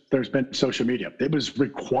since there's been social media. It was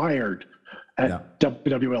required at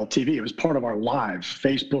WWL TV. It was part of our lives,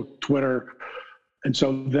 Facebook, Twitter. And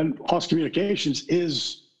so then Hoss Communications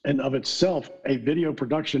is, in of itself, a video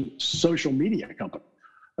production social media company.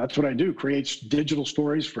 That's what I do, creates digital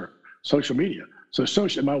stories for social media. So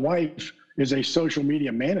my wife is a social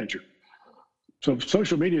media manager. So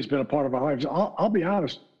social media has been a part of our lives. I'll be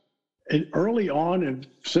honest, early on, and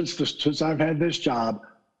since I've had this job,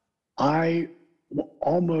 I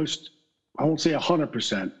won't say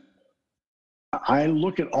 100%. I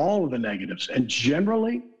look at all of the negatives, and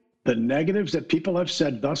generally the negatives that people have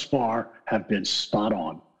said thus far have been spot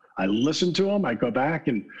on. I listen to them, I go back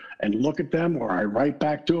and look at them, or I write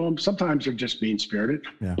back to them. Sometimes they're just mean-spirited,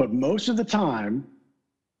 but most of the time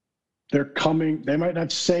they might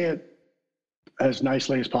not say it as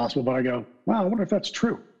nicely as possible, but I go, wow, I wonder if that's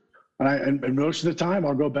true. And most of the time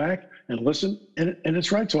I'll go back and listen, and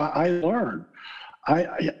it's right. So I learn.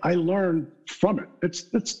 I learn from it.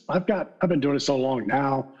 I've been doing it so long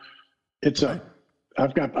now.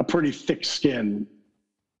 I've got a pretty thick skin,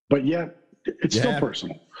 but yet it's still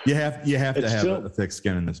personal. You have to have a thick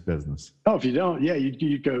skin in this business. Oh, if you don't,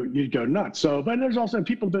 you'd go nuts. So, but there's also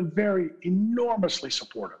people have been very enormously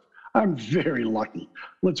supportive. I'm very lucky.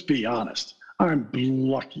 Let's be honest. I'm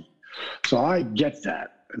lucky. So I get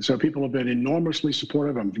that. And so people have been enormously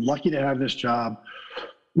supportive. I'm lucky to have this job.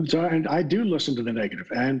 And I do listen to the negative.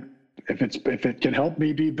 And if it can help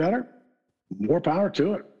me be better, more power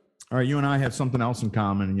to it. All right, you and I have something else in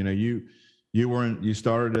common. You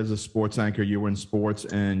started as a sports anchor. You were in sports,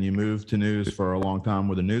 and you moved to news for a long time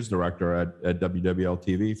with a news director at WWL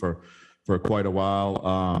TV for quite a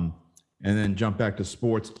while, and then jumped back to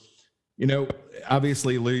sports.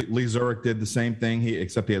 Obviously Lee Zurik did the same thing.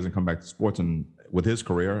 Except he hasn't come back to sports, and with his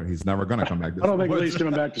career, he's never going to come back to sports. I don't think Lee's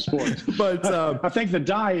coming back to sports. But I think the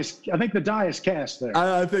die is cast there.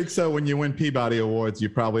 I think so. When you win Peabody Awards, you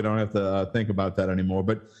probably don't have to think about that anymore.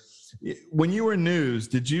 But when you were in news,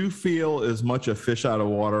 did you feel as much a fish out of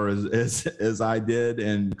water as I did,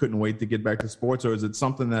 and couldn't wait to get back to sports, or is it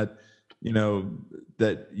something that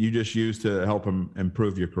that you just used to help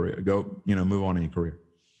improve your career, move on in your career?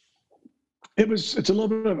 It's a little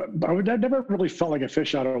bit of, I never really felt like a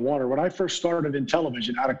fish out of water. When I first started in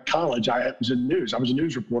television out of college, I was in news. I was a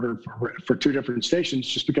news reporter for 2 different stations,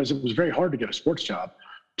 just because it was very hard to get a sports job.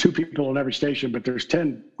 2 people in every station, but there's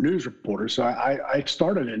 10 news reporters. So I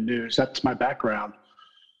started in news. That's my background.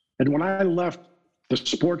 And when I left the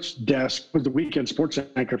sports desk, was the weekend sports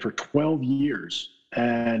anchor for 12 years,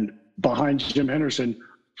 and behind Jim Henderson,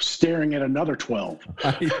 staring at another 12.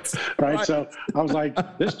 Right. So I was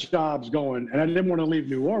like, this job's going, and I didn't want to leave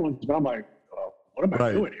New Orleans, but I'm like, oh, what am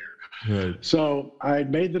I doing here? Right. So I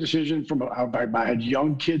made the decision I had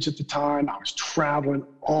young kids at the time. I was traveling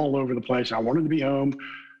all over the place. I wanted to be home.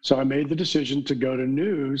 So I made the decision to go to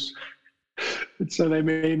news. And so they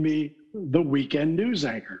made me the weekend news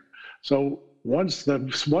anchor. So one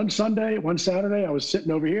Saturday, I was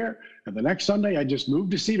sitting over here, and the next Sunday I just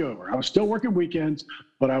moved a seat over. I was still working weekends,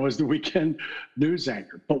 but I was the weekend news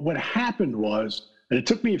anchor. But what happened was, and it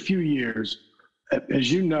took me a few years,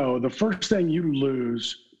 as you know, the first thing you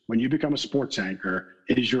lose when you become a sports anchor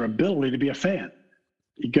is your ability to be a fan.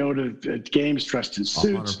 You go to games dressed in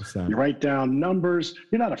suits, 100%. You write down numbers.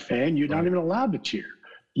 You're not a fan. You're not even allowed to cheer.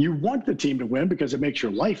 You want the team to win because it makes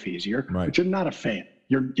your life easier, but you're not a fan.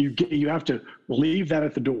 You have to leave that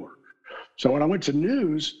at the door. So when I went to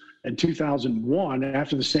news in 2001,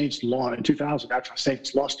 after the Saints lost, after the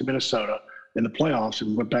Saints lost to Minnesota in the playoffs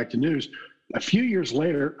and went back to news, a few years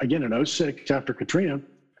later, again in 2006 after Katrina,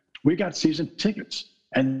 we got season tickets.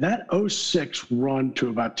 And that 2006 run to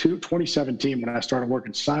about 2017, when I started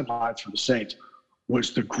working sidelines for the Saints,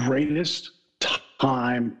 was the greatest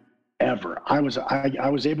time ever. I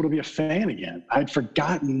was able to be a fan again. I'd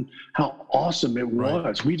forgotten how awesome it was.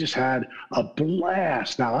 Right. We just had a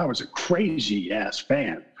blast. Now, I was a crazy ass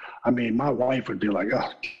fan. I mean, my wife would be like,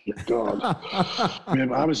 "Oh, God." I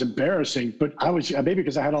mean, I was embarrassing, but I was maybe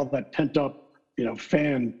because I had all that pent up,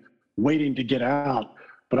 fan waiting to get out.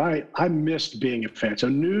 But I missed being a fan. So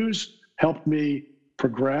news helped me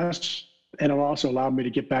progress, and it also allowed me to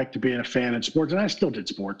get back to being a fan in sports. And I still did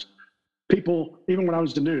sports. People, even when I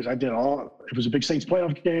was in the news, I did all. If it was a big Saints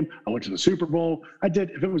playoff game, I went to the Super Bowl. If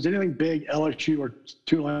it was anything big, LSU or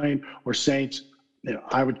Tulane or Saints,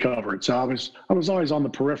 I would cover it. So I was always on the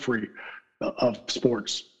periphery of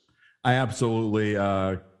sports. I absolutely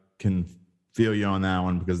can feel you on that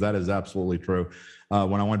one, because that is absolutely true.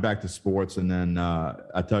 When I went back to sports, and then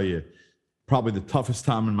I tell you, probably the toughest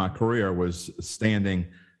time in my career was standing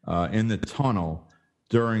in the tunnel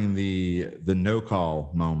during the no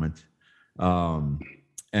call moment.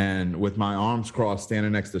 And with my arms crossed,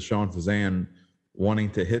 standing next to Sean Fazan, wanting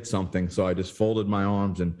to hit something. So I just folded my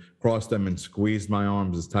arms and crossed them and squeezed my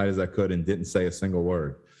arms as tight as I could and didn't say a single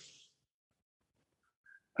word.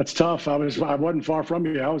 That's tough. I wasn't far from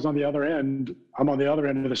you. I was on the other end. I'm on the other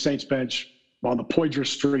end of the Saints bench on the Poydras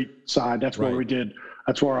Street side. That's where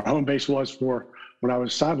that's where our home base was for when I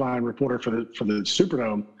was sideline reporter for the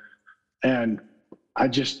Superdome. And I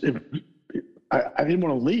didn't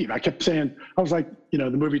want to leave. I kept saying, I was like, the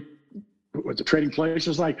movie, was it Trading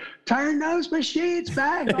Places? Like, turn those machines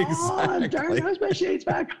back on. Turn those machines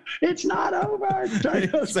back. It's not over. Turn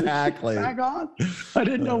those machines back on. I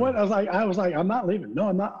didn't know what. I was like, I'm not leaving. No,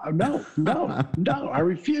 I'm not. No. I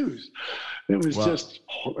refuse. It was just.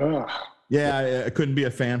 Yeah, I couldn't be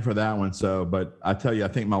a fan for that one. So, but I tell you, I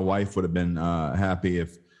think my wife would have been happy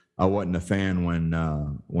if I wasn't a fan when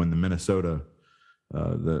the Minnesota.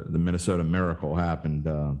 The Minnesota Miracle happened.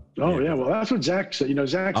 Well, that's what Zach said.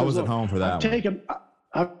 Zach. I was at home for that.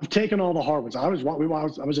 I've taken all the hard ones. I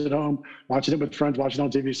was at home watching it with friends, watching it on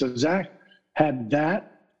TV. So Zach had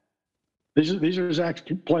that. These are Zach's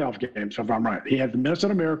playoff games, if I'm right. He had the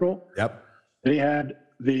Minnesota Miracle. Yep. And he had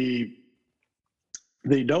the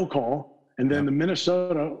no call, and then the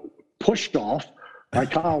Minnesota pushed off by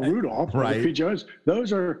Kyle Rudolph. Right. Jones.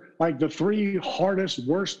 Those are like the three hardest,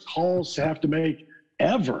 worst calls to have to make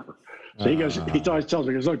ever. So he always tells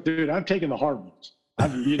me, look, dude, I've taken the hard ones.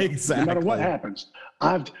 Exactly. No matter what happens,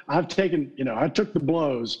 I've taken, I took the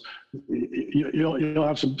blows. You'll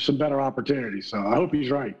have some better opportunities. So I hope he's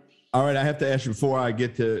right. All right. I have to ask you before I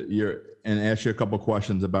get to ask you a couple of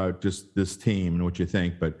questions about just this team and what you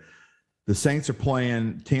think, but the Saints are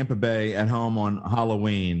playing Tampa Bay at home on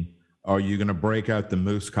Halloween. Are you going to break out the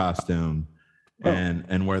moose costume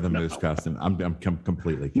and wear the moose costume? I'm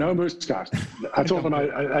completely kidding. No moose costume. I told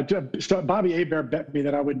him Bobby Hebert bet me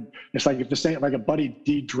that I would. It's like if the Saints, like a Buddy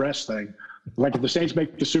D dress thing. Like if the Saints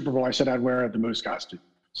make the Super Bowl, I said I'd wear the moose costume.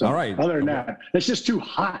 So all right. Other than that, it's just too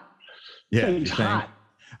hot. Yeah, it's hot.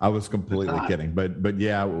 I was completely kidding, but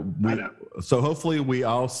yeah. So hopefully we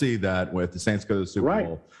all see that if the Saints go to the Super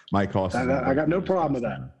Bowl. Mike Austin. I got no problem with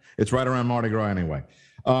that. It's right around Mardi Gras anyway.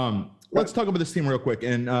 Let's talk about this team real quick.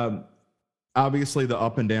 And obviously the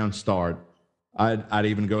up and down start, I'd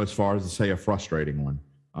even go as far as to say a frustrating one.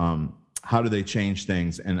 How do they change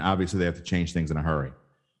things? And obviously they have to change things in a hurry.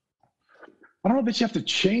 I don't know if you have to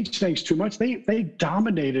change things too much. They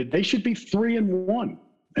dominated. They should be 3-1.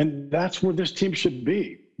 And that's where this team should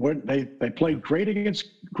be. When they played great against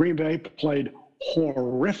Green Bay, played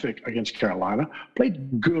horrific against Carolina,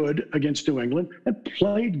 played good against New England, and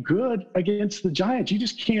played good against the Giants. You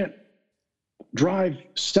just can't drive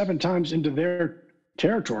 7 times into their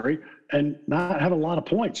territory and not have a lot of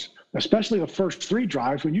points, especially the first 3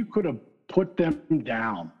 drives when you could have put them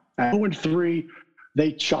down. At 0-3,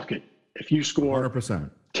 they chuck it. If you score 100%.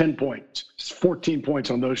 10 points, 14 points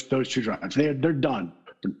on those 2 drives, they're done.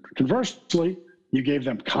 Conversely, you gave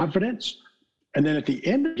them confidence, and then at the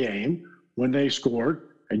end of the game, when they scored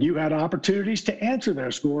and you had opportunities to answer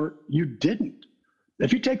their score, you didn't.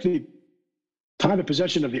 If you take the time of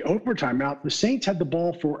possession of the overtime out, the Saints had the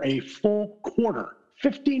ball for a full quarter,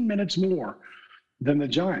 15 minutes more than the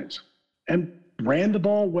Giants, and ran the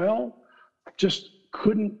ball well, just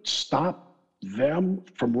couldn't stop them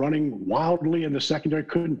from running wildly in the secondary,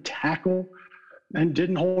 couldn't tackle, and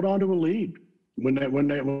didn't hold on to a lead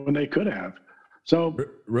when they could have. So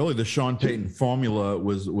really, the Sean Payton formula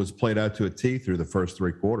was played out to a T through the first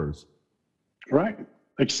 3 quarters. Right.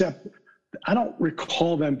 Except I don't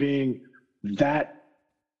recall them being that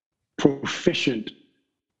proficient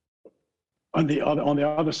on the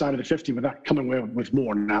other side of the 50 without coming away with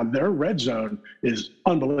more. Now their red zone is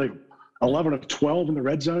unbelievable. 11 of 12 in the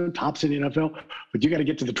red zone, tops in the NFL. but you got to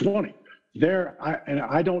get to the 20. And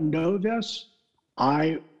I don't know this.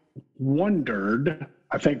 I wondered,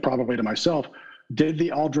 I think probably to myself, did the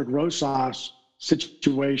Aldrick Rosas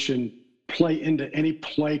situation play into any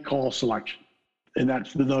play call selection in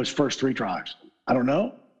those first 3 drives? I don't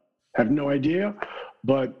know. Have no idea.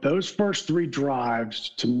 But those first 3 drives,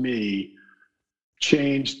 to me,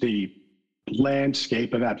 changed the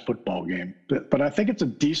landscape of that football game. But I think it's a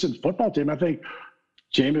decent football team. I think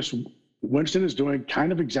Jameis Winston is doing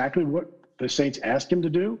kind of exactly what the Saints asked him to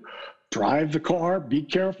do. Drive the car, be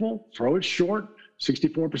careful, throw it short,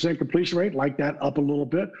 64% completion rate, like that up a little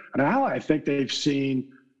bit. And now I think they've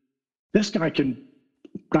seen this guy can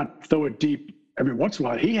not throw it deep every once in a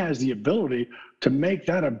while. He has the ability to make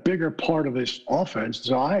that a bigger part of this offense.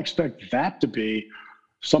 So I expect that to be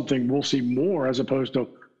something we'll see more as opposed to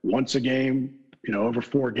once a game, over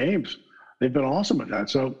 4 games. They've been awesome at that.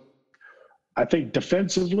 So I think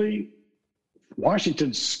defensively,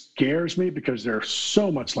 Washington scares me because they're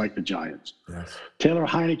so much like the Giants. Yes. Taylor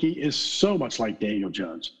Heineke is so much like Daniel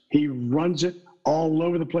Jones. He runs it all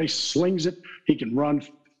over the place, slings it. He can run,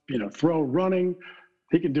 throw running.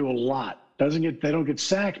 He can do a lot. They don't get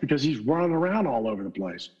sacked because he's running around all over the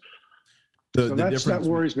place. That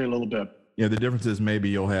worries me a little bit. Yeah, the difference is maybe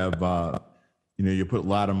you'll have, you put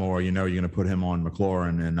Lattimore, you're going to put him on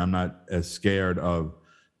McLaurin, and I'm not as scared of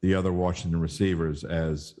the other Washington receivers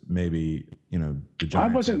as maybe, the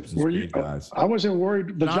Giants. I wasn't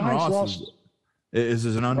worried. The John Giants Ross lost.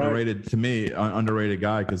 Is an underrated, to me, underrated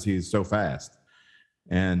guy because he's so fast.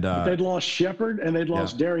 And they'd lost Shepard and they'd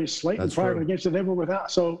lost Darius Slayton prior to the game, so they were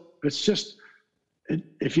without. So it's just,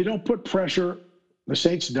 if you don't put pressure, the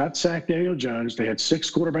Saints not sacked Daniel Jones. They had 6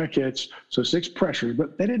 quarterback hits, so 6 pressures,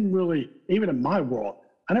 but they didn't really, even in my world,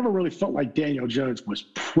 I never really felt like Daniel Jones was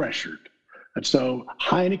pressured. And so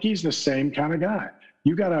Heineke's the same kind of guy.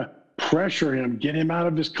 You got to pressure him, get him out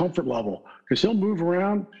of his comfort level, because he'll move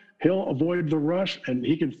around, he'll avoid the rush, and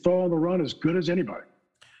he can throw on the run as good as anybody.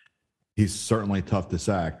 He's certainly tough to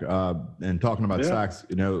sack. And talking about sacks,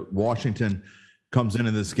 Washington comes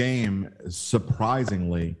into this game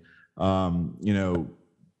surprisingly.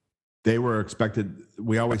 They were expected.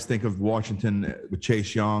 We always think of Washington with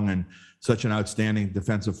Chase Young and such an outstanding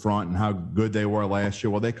defensive front and how good they were last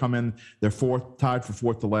year. Well, they come in, they're tied for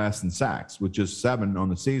 4th to last in sacks, with just 7 on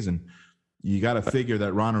the season. You got to figure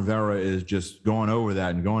that Ron Rivera is just going over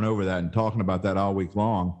that and talking about that all week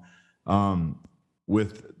long.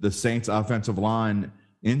 With the Saints' offensive line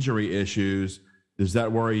injury issues, does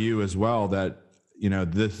that worry you as well that,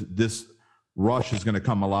 this rush is going to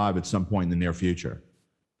come alive at some point in the near future?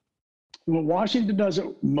 Well, Washington does it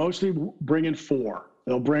mostly bring in 4.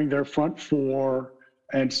 They'll bring their front 4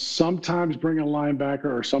 and sometimes bring a linebacker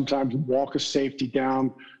or sometimes walk a safety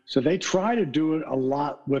down. So they try to do it a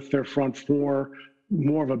lot with their front 4,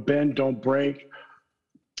 more of a bend, don't break.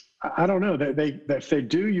 I don't know. If they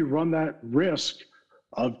do, you run that risk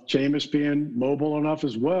of Jameis being mobile enough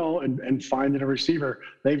as well and finding a receiver.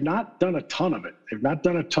 They've not done a ton of it. They've not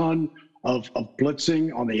done a ton of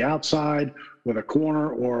blitzing on the outside with a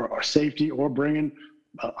corner or a safety or bringing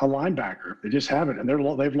a linebacker. They just haven't. And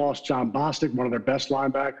they've lost John Bostic, one of their best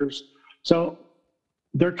linebackers. So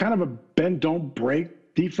they're kind of a bend, don't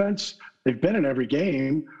break defense. They've been in every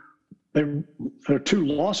game. Their 2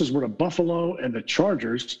 losses were to Buffalo and the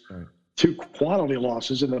Chargers, right. 2 quality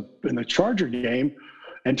losses. In the Charger game,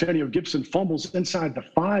 Antonio Gibson fumbles inside the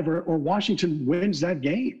 5 or Washington wins that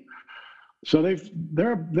game. So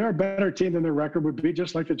they're a better team than their record would be,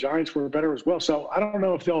 just like the Giants were better as well. So I don't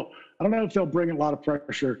know if they'll bring a lot of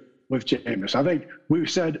pressure with Jameis. I think we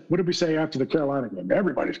said, what did we say after the Carolina game?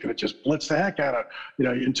 Everybody's going to just blitz the heck out of,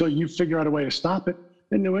 until you figure out a way to stop it.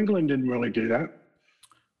 And New England didn't really do that.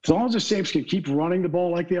 As long as the Saints can keep running the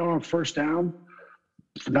ball like they are on first down,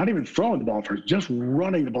 not even throwing the ball first, just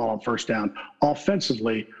running the ball on first down,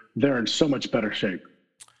 offensively, they're in so much better shape.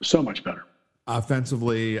 So much better.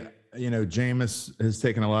 Offensively, Jameis has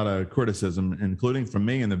taken a lot of criticism, including from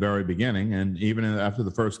me in the very beginning. And even after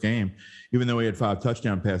the first game, even though he had 5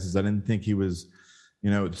 touchdown passes, I didn't think he was,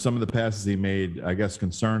 some of the passes he made, I guess,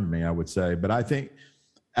 concerned me, I would say. But I think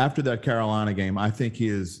after that Carolina game, I think he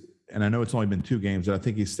is, and I know it's only been 2 games, but I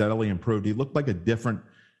think he's steadily improved. He looked like a different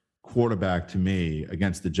quarterback to me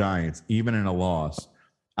against the Giants, even in a loss.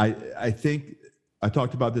 I think I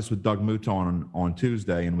talked about this with Doug Mouton on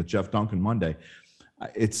Tuesday and with Jeff Duncan Monday.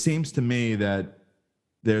 It seems to me that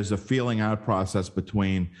there's a feeling out process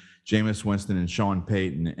between Jameis Winston and Sean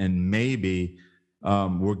Payton, and maybe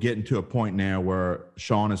we're getting to a point now where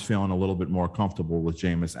Sean is feeling a little bit more comfortable with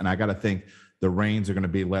Jameis, and I got to think the reins are going to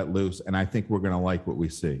be let loose, and I think we're going to like what we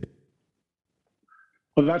see.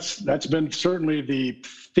 Well, that's been certainly the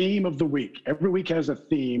theme of the week. Every week has a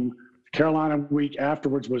theme. Carolina week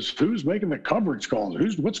afterwards was who's making the coverage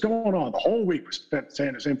calls? What's going on? The whole week was spent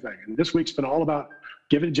saying the same thing. And this week's been all about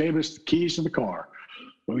giving Jameis the keys to the car.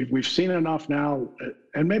 We've seen enough now,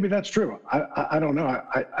 and maybe that's true. I don't know.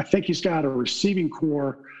 I think he's got a receiving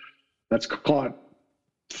core that's caught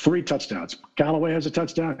 3 touchdowns. Callaway has a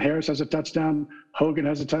touchdown. Harris has a touchdown. Hogan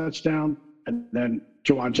has a touchdown. And then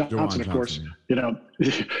Juwan Johnson, of course,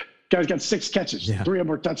 guy's got 6 catches. Yeah. 3 of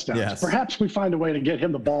them are touchdowns. Yes. Perhaps we find a way to get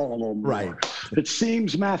him the ball a little more. Right. It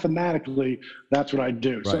seems mathematically that's what I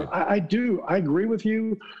do. Right. So I agree with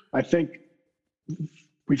you. I think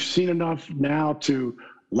we've seen enough now to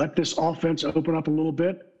let this offense open up a little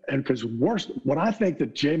bit. And because what I think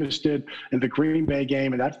that Jameis did in the Green Bay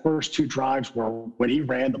game and that first 2 drives were when he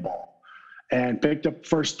ran the ball and picked up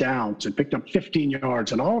first downs and picked up 15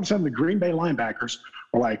 yards. And all of a sudden the Green Bay linebackers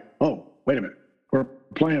were like, oh, wait a minute. We're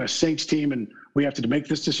playing a Saints team and we have to make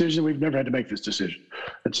this decision. We've never had to make this decision.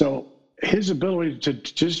 And so his ability to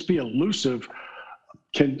just be elusive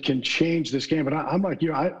can change this game. But I'm like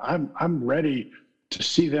you, I'm ready to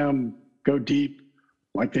see them go deep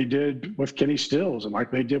like they did with Kenny Stills and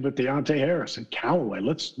like they did with Deontay Harris and Callaway.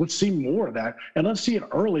 Let's see more of that, and let's see it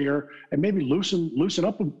earlier, and maybe loosen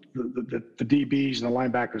up the DBs and the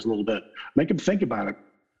linebackers a little bit. Make them think about it.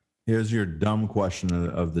 Here's your dumb question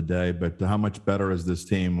of the day, but how much better is this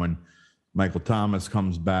team when Michael Thomas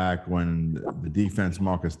comes back, when the defense,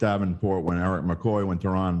 Marcus Davenport, when Eric McCoy, when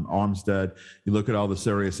Teron Armstead? You look at all the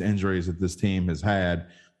serious injuries that this team has had.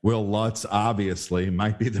 Will Lutz, obviously,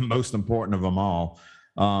 might be the most important of them all.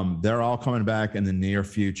 They're all coming back in the near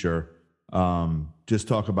future. Just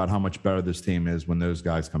talk about how much better this team is when those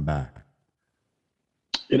guys come back.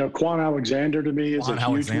 Quan Alexander to me is a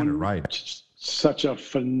huge one. Right. Such a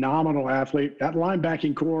phenomenal athlete. That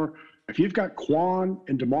linebacking core, if you've got Quan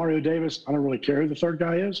and Demario Davis, I don't really care who the third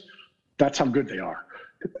guy is. That's how good they are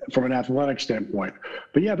from an athletic standpoint.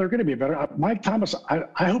 But, yeah, they're going to be better. Mike Thomas,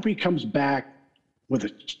 I hope he comes back with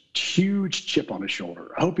a huge chip on his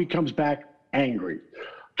shoulder. I hope he comes back angry.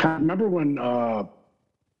 Remember when the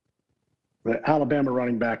Alabama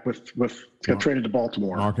running back got traded to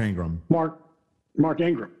Baltimore? Mark Ingram. Mark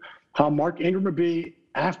Ingram. How Mark Ingram would be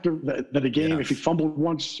after the game, if he fumbled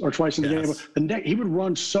once or twice in the game, he would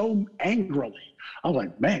run so angrily. I was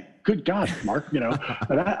like, man, good God, Mark, and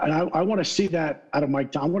I want to see that out of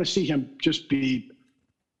Mike. I want to see him just be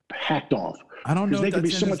hacked off. I don't know if they could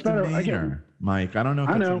be so much better. Again, Mike, I don't know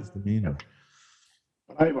if that's his demeanor.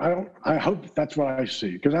 I hope that's what I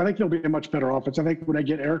see, because I think they'll be a much better offense. I think when they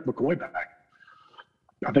get Eric McCoy back,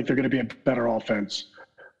 I think they're going to be a better offense.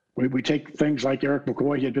 We take things like Eric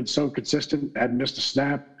McCoy. He had been so consistent, hadn't missed a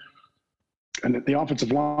snap. And the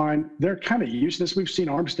offensive line, they're kind of useless. We've seen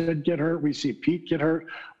Armstead get hurt. We see Pete get hurt.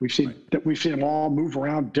 We've seen them all move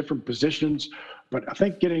around different positions. But I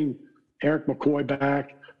think getting Eric McCoy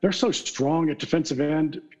back, they're so strong at defensive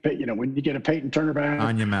end. When you get a Peyton Turner back,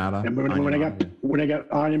 Onyemata, and when they got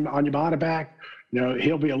Onyemata back,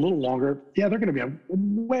 he'll be a little longer. Yeah, they're going to be a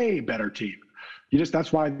way better team.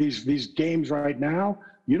 That's why these games right now,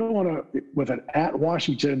 you don't want to, with an at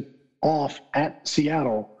Washington, off at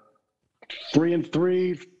Seattle,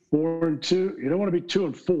 3-3, 4-2. You don't want to be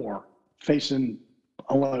 2-4 facing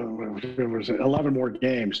 11 more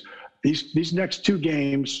games. These next 2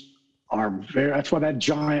 games are that's why that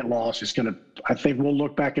giant loss is going to, I think we'll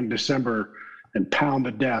look back in December and pound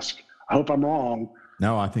the desk. I hope I'm wrong.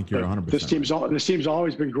 No, I think you're 100%. This team's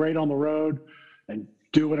always been great on the road and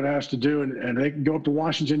do what it has to do. And they can go up to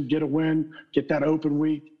Washington, get a win, get that open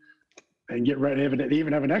week, and get ready. They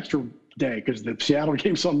even have an extra day because the Seattle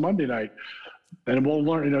game's on Monday night. And we'll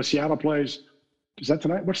learn, Seattle plays, is that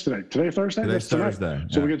tonight? What's today? Today, Thursday? Today's Thursday.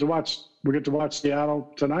 So we get to watch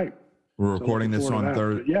Seattle tonight. We're recording this on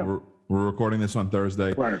Thursday. Yeah. We're recording this on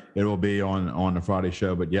Thursday. Right. It will be on the Friday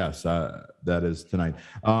show, but yes, that is tonight.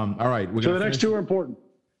 All right. So the next 2 are important.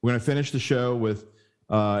 We're going to finish the show with,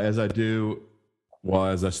 as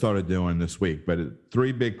I started doing this week, but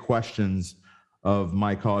 3 big questions of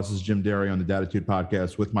Mike Hoss's Jim Derry on the Datitude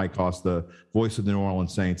podcast with Mike Hoss, the voice of the New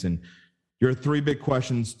Orleans Saints. And your 3 big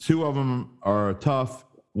questions, 2 of them are tough.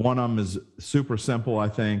 One of them is super simple, I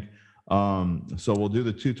think. So we'll do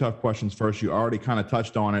the 2 tough questions first. You already kind of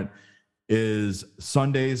touched on it. Is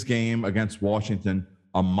Sunday's game against Washington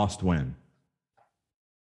a must-win?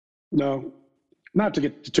 No, not to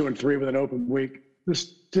get to 2-3 with an open week.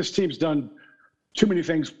 This team's done too many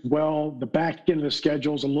things well. The back end of the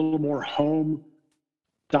schedule is a little more home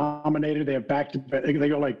dominated. They have they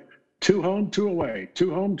go like 2 home, 2 away,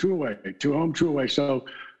 2 home, 2 away, 2 home, 2 away. So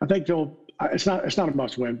I think It's not a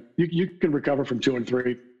must win. You can recover from 2 and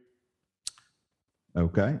 3.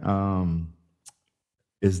 Okay.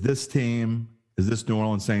 Is this New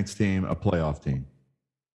Orleans Saints team a playoff team?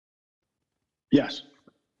 Yes,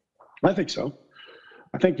 I think so.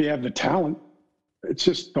 I think they have the talent. It's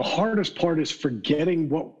just the hardest part is forgetting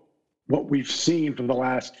what we've seen for the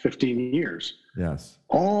last 15 years. Yes.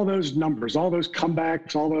 All those numbers, all those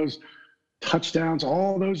comebacks, all those touchdowns,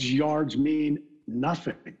 all those yards mean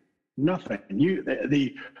nothing. Nothing.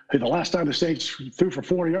 The last time the Saints threw for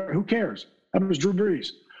 40 yards, who cares? That was Drew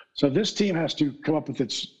Brees. So this team has to come up with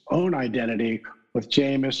its own identity with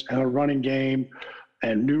Jameis and a running game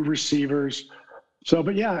and new receivers. So,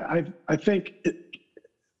 but yeah, I think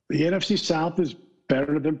the NFC South is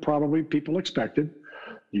better than probably people expected.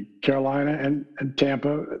 Carolina and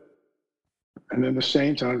Tampa, and then the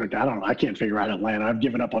Saints. I don't know. I can't figure out Atlanta. I've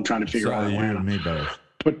given up on trying to figure out Atlanta. You and me both.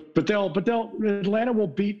 But Atlanta will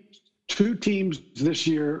beat 2 teams this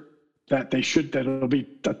year that it'll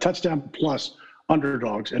be a touchdown plus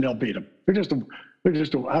underdogs, and they'll beat them. They're just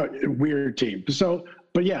a weird team. So,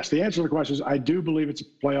 but yes, the answer to the question is I do believe it's a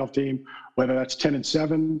playoff team. Whether that's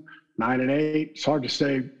 10-7, 9-8, it's hard to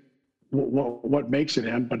say what makes it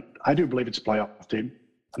in, but I do believe it's a playoff team.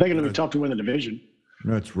 I think it'll be tough to win the division.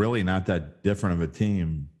 No, it's really not that different of a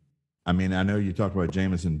team. I mean, I know you talk about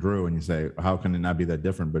Jameis and Drew, and you say, how can it not be that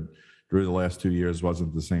different? But Drew the last 2 years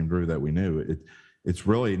wasn't the same Drew that we knew. It's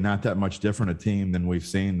really not that much different a team than we've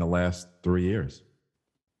seen the last 3 years.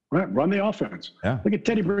 Right, run the offense. Yeah. Look at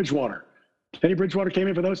Teddy Bridgewater. Teddy Bridgewater came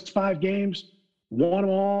in for those 5 games, won them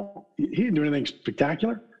all. He didn't do anything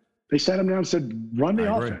spectacular. They sat him down and said, run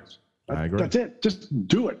the offense. I agree. That's it. Just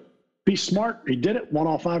do it. Be smart. He did it. Won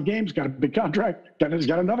all 5 games. Got a big contract. He's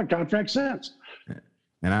got another contract since.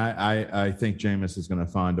 And I think Jameis is going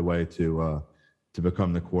to find a way to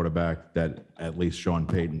become the quarterback that at least Sean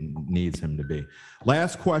Payton needs him to be.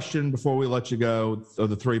 Last question before we let you go. So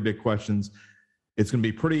the 3 big questions. It's going to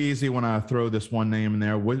be pretty easy when I throw this one name in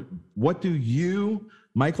there. What do you,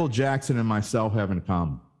 Michael Jackson, and myself have in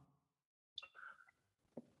common?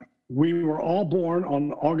 We were all born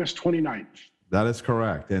on August 29th. That is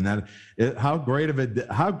correct. And how great of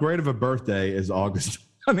a birthday is August?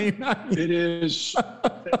 I mean, it is.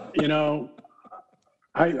 You know,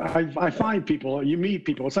 I find people. You meet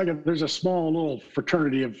people. It's like there's a small little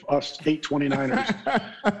fraternity of us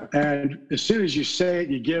 829ers, and as soon as you say it,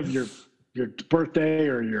 you give your birthday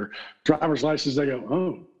or your driver's license. They go,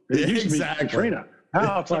 oh, it used to be Katrina.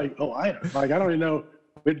 Now it's like, oh, I don't even know.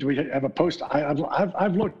 Do we have a post?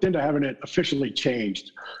 I've looked into having it officially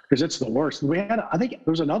changed because it's the worst. I think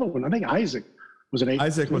there was another one. I think Isaac was an 8.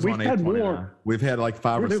 Isaac was on 829. We've had like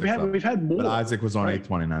 5 or 6. We've had more. But Isaac was on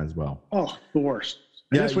 829 as well. Oh, the worst.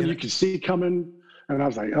 And this one you could see coming, and I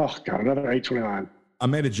was like, oh God, another 829. I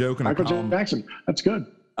made a joke in a column. Michael Jackson, that's good.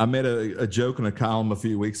 I made a joke in a column a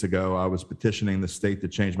few weeks ago. I was petitioning the state to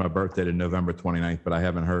change my birthday to November 29th, but I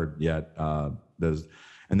haven't heard yet.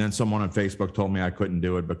 And then someone on Facebook told me I couldn't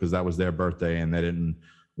do it because that was their birthday and they didn't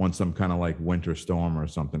want some kind of like winter storm or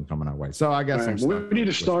something coming our way. So I guess we need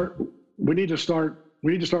to start like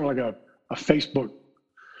a Facebook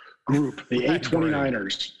group, the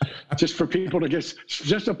 829ers, just for people to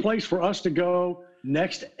just a place for us to go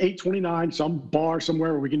next 829, some bar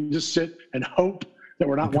somewhere where we can just sit and hope that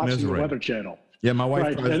we're not watching the Weather Channel. Yeah, my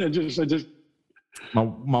wife. Right.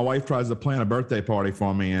 My wife tries to plan a birthday party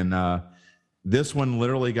for me, and this one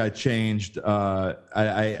literally got changed.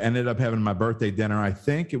 I ended up having my birthday dinner. I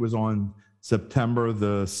think it was on September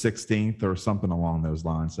the 16th or something along those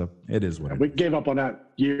lines. So it is what we gave up on that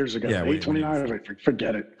years ago. Yeah, 829.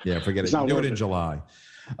 Forget it. Yeah, forget it. Do it in July.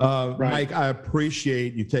 Right. Mike, I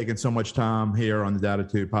appreciate you taking so much time here on the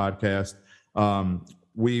Datitude podcast.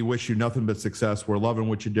 We wish you nothing but success. We're loving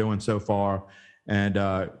what you're doing so far,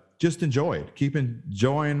 and just enjoy it. Keep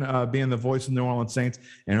enjoying being the voice of New Orleans Saints,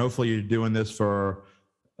 and hopefully you're doing this for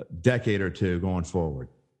a decade or 2 going forward.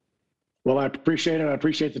 Well, I appreciate it. I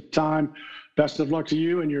appreciate the time. Best of luck to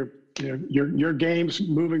you and your games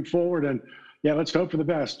moving forward. And yeah, let's hope for the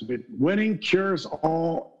best. But winning cures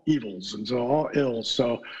all evils and so all ills.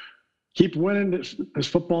 So keep winning this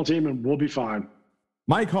football team, and we'll be fine.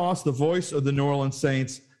 Mike Hoss, the voice of the New Orleans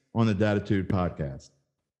Saints on the Datitude podcast.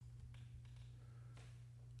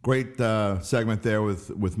 Great segment there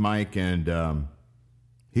with Mike, and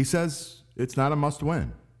he says it's not a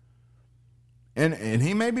must-win. And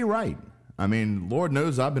he may be right. I mean, Lord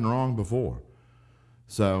knows I've been wrong before.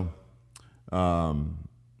 So, I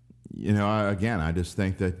just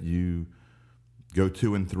think that you go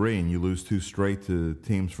 2-3 and you lose 2 straight to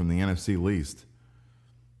teams from the NFC least,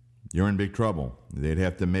 you're in big trouble. They'd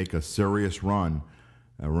have to make a serious run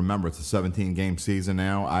Remember, it's a 17-game season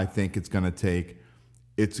now. I think it's going to take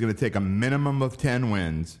a minimum of 10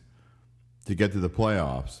 wins to get to the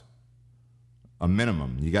playoffs. A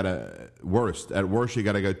minimum. You got to at worst you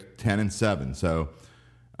got to go 10-7. So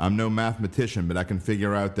I'm no mathematician, but I can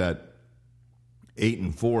figure out that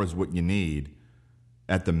 8-4 is what you need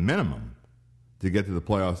at the minimum to get to the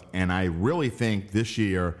playoffs. And I really think this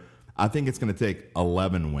year, I think it's going to take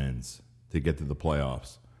 11 wins to get to the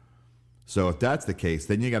playoffs. So if that's the case,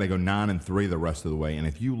 then you got to go 9-3 the rest of the way. And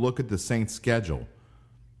if you look at the Saints' schedule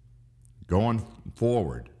going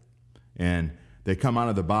forward, and they come out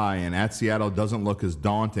of the bye, and at Seattle doesn't look as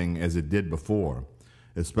daunting as it did before,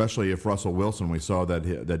 especially if Russell Wilson, we saw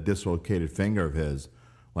that dislocated finger of his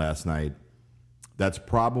last night. That's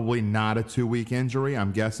probably not a 2-week injury,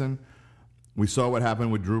 I'm guessing. We saw what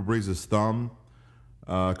happened with Drew Brees' thumb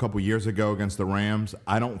a couple years ago against the Rams.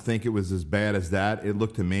 I don't think it was as bad as that. It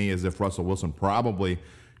looked to me as if Russell Wilson probably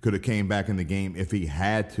could have came back in the game if he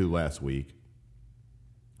had to last week.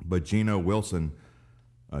 But Geno Smith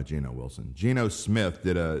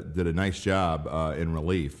did a nice job in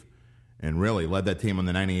relief and really led that team on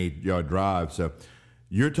the 98-yard drive. So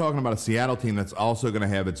you're talking about a Seattle team that's also going to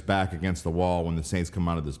have its back against the wall when the Saints come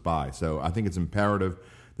out of this bye. So I think it's imperative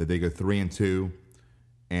that they go 3-2,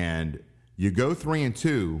 and you go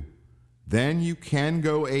 3-2, then you can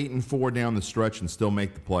go 8-4 down the stretch and still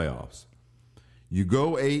make the playoffs. You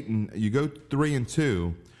go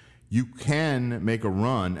 3-2, you can make a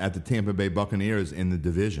run at the Tampa Bay Buccaneers in the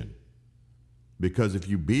division. Because if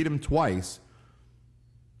you beat them twice,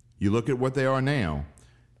 you look at what they are now.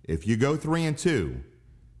 If you go 3-2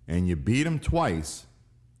 and you beat them twice,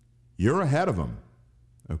 you're ahead of them.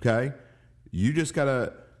 Okay? You just got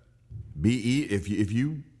to be, if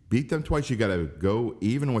you beat them twice, you got to go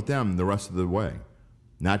even with them the rest of the way,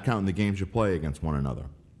 not counting the games you play against one another.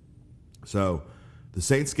 So the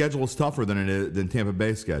Saints' schedule is tougher than Tampa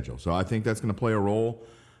Bay's schedule. So I think that's going to play a role,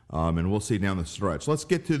 and we'll see down the stretch. Let's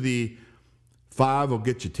get to the 5 will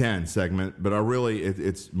get you 10 segment, but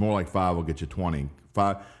it's more like 5 will get you 20.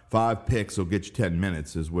 Five picks will get you 10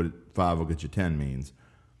 minutes is what 5 will get you 10 means.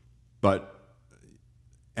 But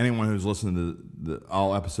anyone who's listened to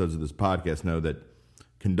all episodes of this podcast know that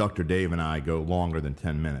Conductor Dave and I go longer than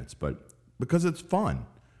 10 minutes, but because it's fun.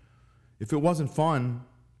 If it wasn't fun,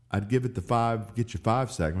 I'd give it the 5 get you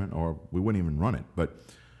 5 segment, or we wouldn't even run it. But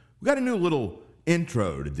we got a new little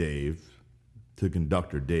intro to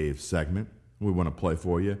Conductor Dave's segment we want to play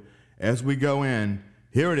for you. As we go in,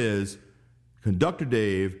 here it is, Conductor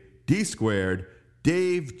Dave, D Squared,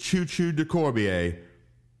 Dave Choo Choo DeCorbier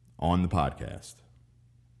on the podcast.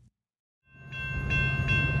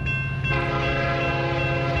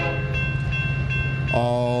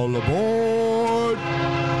 All aboard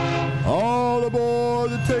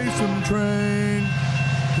the Taysom train.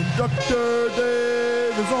 Conductor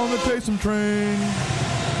Dave is on the Taysom train.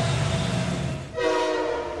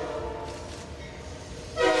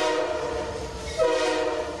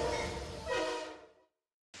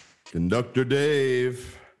 Conductor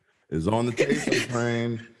Dave is on the Taysom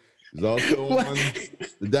train. He's also on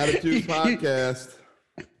the Datitude podcast.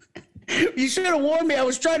 You should have warned me. I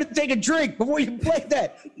was trying to take a drink before you played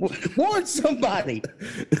that. Warn somebody.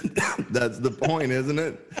 That's the point, isn't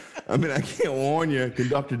it? I mean, I can't warn you.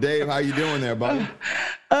 Conductor Dave, how you doing there, buddy?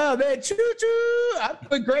 Oh, man, choo-choo. I'm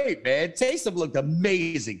doing great, man. Taysom looked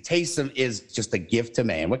amazing. Taysom is just a gift to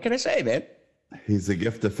man. What can I say, man? He's a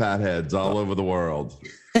gift to fatheads all over the world.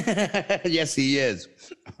 Yes, he is.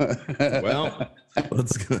 Well,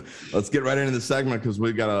 let's get right into the segment because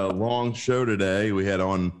we've got a long show today. We had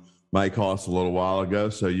on Mike Hoss a little while ago,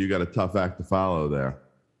 so you got a tough act to follow there.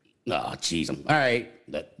 Oh, jeez. All right.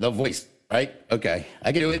 The voice, right? Okay.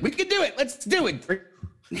 I can do it. We can do it. Let's do it.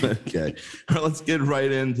 Okay. All right, let's get right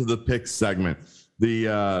into the pick segment.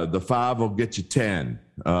 The 5 will get you 10,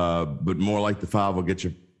 but more like the 5 will get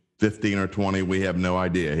you 15 or 20. We have no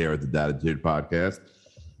idea here at the Datitude podcast.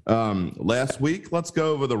 Last week, let's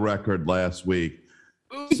go over the record last week.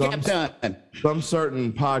 Some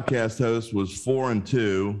certain podcast host was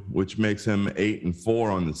 4-2, which makes him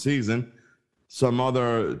 8-4 on the season. Some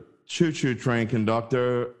other choo-choo train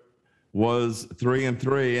conductor was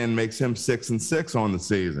 3-3 and makes him 6-6 on the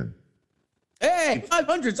season. Hey,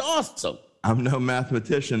 500's awesome. I'm no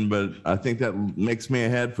mathematician, but I think that makes me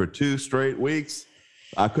ahead for 2 straight weeks.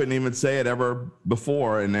 I couldn't even say it ever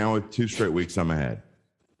before, and now with 2 straight weeks, I'm ahead.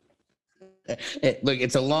 Hey, look,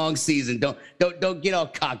 it's a long season. Don't get all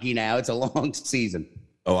cocky now. It's a long season.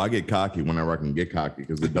 Oh, I get cocky whenever I can get cocky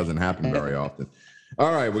because it doesn't happen very often.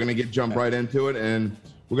 All right, we're going to jump right into it, and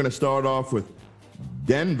we're going to start off with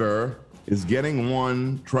Denver is getting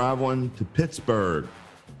 1 traveling to Pittsburgh.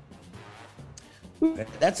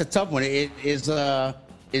 That's a tough one.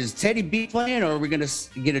 Is Teddy B playing, or are we going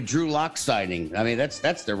to get a Drew Lock signing? I mean,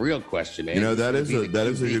 that's the real question, man. You know, that is a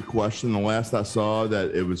good question. The last I saw,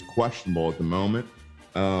 that it was questionable at the moment.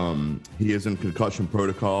 He is in concussion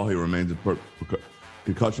protocol. He remains in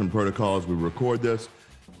concussion protocol as we record this,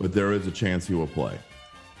 but there is a chance he will play.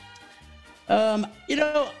 You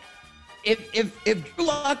know, if Drew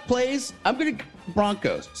Lock plays, I'm going to go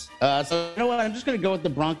Broncos. So you know what? I'm just going to go with the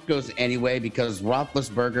Broncos anyway, because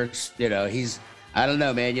Roethlisberger, you know, I don't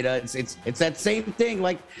know, man. You know, it's that same thing.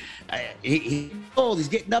 Like he's old, he's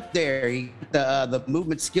getting up there. The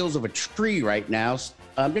movement skills of a tree right now. So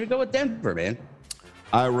I'm gonna go with Denver, man.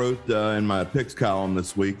 I wrote in my picks column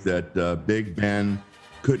this week that Big Ben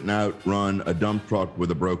couldn't outrun a dump truck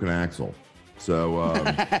with a broken axle. So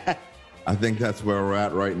I think that's where we're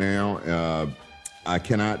at right now. I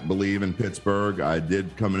cannot believe in Pittsburgh. I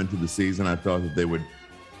did coming into the season. I thought that they would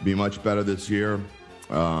be much better this year.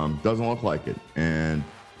 Doesn't look like it, and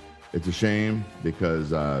it's a shame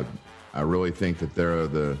because I really think that they're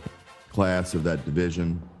the class of that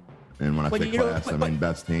division. And when I say class, I mean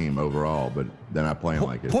best team overall, but they're not playing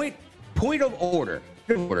like it. Point of order,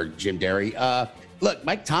 Jim Derry. Look,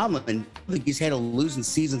 Mike Tomlin, I think he's had a losing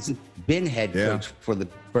season since been head coach for the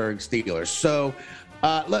Pittsburgh Steelers. So,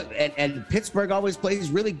 look, and Pittsburgh always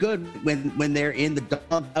plays really good when they're in the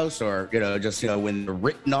doghouse, or just when they're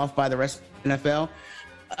written off by the rest of the NFL.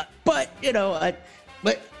 But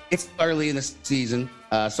it's early in the season,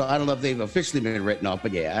 so I don't know if they've officially been written off.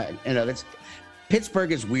 But yeah, that's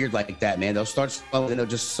Pittsburgh is weird like that, man. They'll start slow and they'll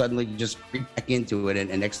just suddenly just creep back into it,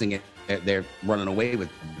 and next thing they're running away with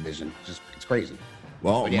the division. It's crazy.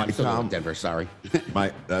 Well, yeah, Mike Tomlin, Denver. Sorry.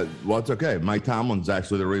 Well, it's okay. Mike Tomlin's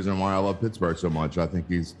actually the reason why I love Pittsburgh so much. I think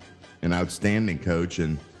he's an outstanding coach,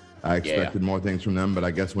 and I expected more things from them. But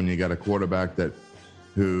I guess when you got a quarterback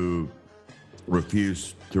who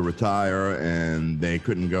refused to retire, and they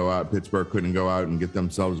couldn't go out, Pittsburgh couldn't go out and get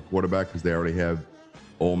themselves a quarterback because they already have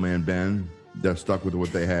old man Ben. They're stuck with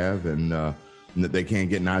what they have, and they can't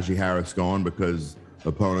get Najee Harris going because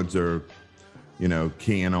opponents are,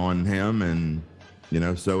 keying on him, and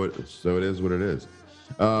so it is what it is.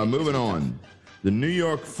 Moving on, the New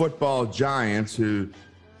York Football Giants, who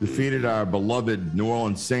defeated our beloved New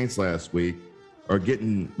Orleans Saints last week, are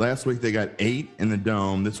getting. Last week they got 8 in the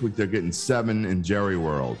Dome. This week they're getting 7 in Jerry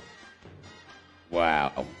World.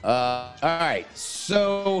 Wow. All right.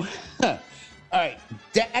 So, all right.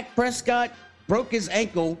 Dak Prescott broke his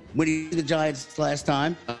ankle when he did the Giants last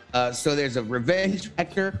time. So there's a revenge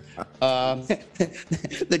factor.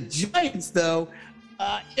 The Giants, though,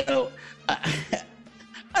 I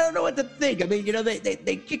don't know what to think. I mean,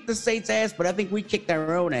 they kicked the Saints' ass, but I think we kicked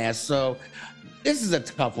our own ass. So this is a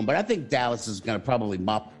tough one, but I think Dallas is going to probably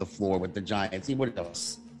mop the floor with the Giants. See what it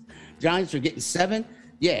does. Giants are getting 7.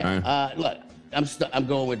 Yeah. Look, I'm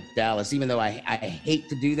going with Dallas, even though I hate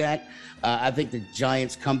to do that. I think the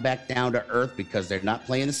Giants come back down to earth because they're not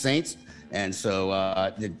playing the Saints. And so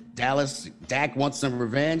Dak wants some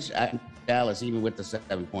revenge. Dallas, even with the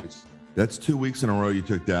 7 points. That's 2 weeks in a row you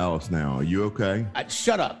took Dallas now. Are you okay?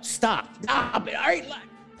 Shut up. Stop. All right.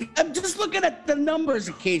 I'm just looking at the numbers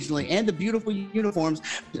occasionally and the beautiful uniforms.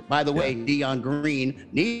 By the way, Neon Green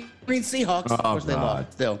Seahawks. Of course, they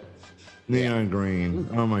lost still. Neon green.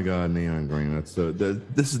 Oh my God, neon green. That's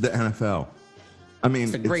this is the NFL. I mean,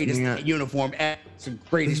 it's the greatest uniform. It's the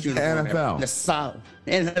greatest uniform NFL.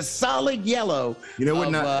 In a solid yellow. You know what?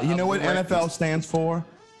 NFL stands for?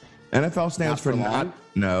 NFL stands for not.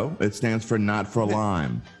 No, it stands for not for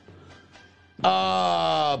lime.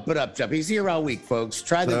 Put up, Jeff. He's here all week, folks.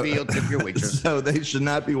 Try the veal, tip your waitress. So they should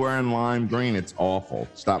not be wearing lime green. It's awful.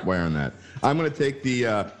 Stop wearing that. I'm going to take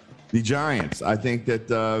the Giants. I think that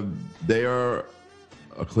they are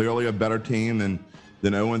clearly a better team than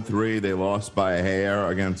 0-3. They lost by a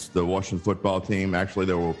hair against the Washington football team. Actually,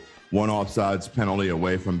 they were one offsides penalty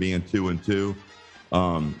away from being 2-2.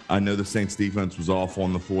 I know the Saints defense was awful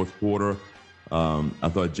in the fourth quarter. I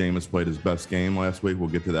thought Jameis played his best game last week. We'll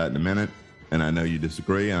get to that in a minute. And I know you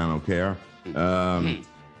disagree, and I don't care.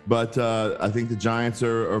 But I think the Giants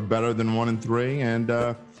are better than 1-3.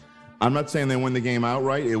 And I'm not saying they win the game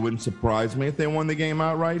outright. It wouldn't surprise me if they won the game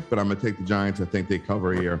outright. But I'm going to take the Giants. I think they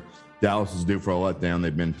cover here. Dallas is due for a letdown.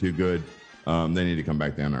 They've been too good. They need to come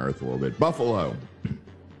back down to earth a little bit. Buffalo.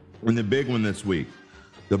 And the big one this week.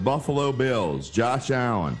 The Buffalo Bills. Josh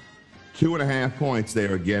Allen. 2.5 points they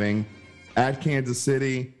are getting at Kansas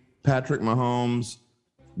City. Patrick Mahomes.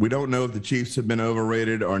 We don't know if the Chiefs have been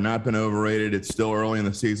overrated or not been overrated. It's still early in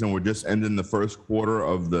the season. We're just ending the first quarter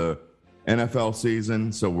of the NFL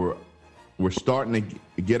season. So we're starting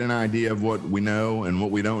to get an idea of what we know and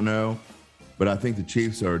what we don't know. but I think the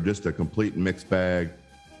Chiefs are just a complete mixed bag.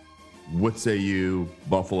 What say you,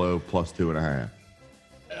 Buffalo plus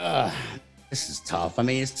 2.5? This is tough. I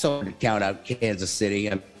mean, it's so hard to count out Kansas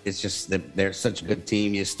City. I mean, it's just that they're such a good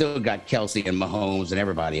team. You still got Kelsey and Mahomes and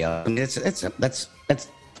everybody else. I mean, that's.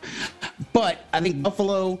 But I think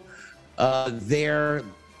Buffalo, they're.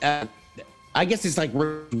 I guess it's like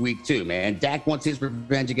week 2, man. Dak wants his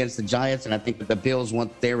revenge against the Giants, and I think that the Bills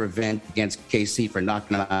want their revenge against KC for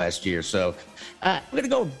knocking them out last year. So I'm going to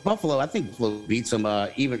go with Buffalo. I think Buffalo beats them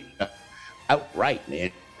even outright,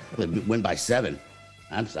 man. Win by 7.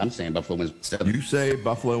 I'm saying Buffalo wins by 7. You say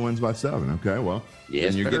Buffalo wins by 7. Okay, well, yes,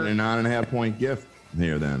 and you're getting a 9.5-point gift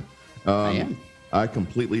here then. I am. I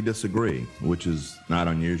completely disagree, which is not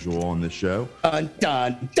unusual on this show. Dun,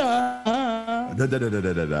 dun,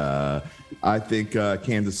 dun. I think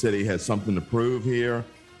Kansas City has something to prove here.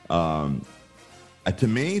 To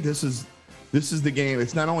me, this is the game.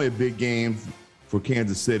 It's not only a big game for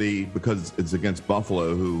Kansas City because it's against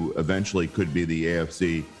Buffalo, who eventually could be the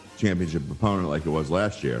AFC Championship opponent like it was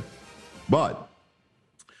last year, but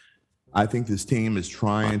I think this team is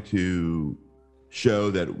trying to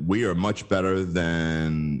show that we are much better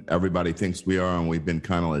than everybody thinks we are, and we've been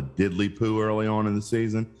kind of a diddly poo early on in the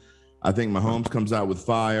season. I think Mahomes comes out with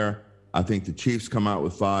fire. I think the Chiefs come out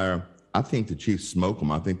with fire. I think the Chiefs smoke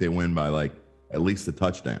them. I think they win by like at least a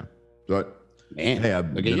touchdown. But hey,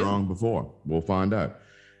 I've been wrong before. We'll find out.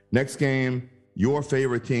 Next game, your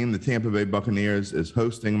favorite team, the Tampa Bay Buccaneers, is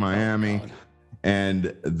hosting Miami,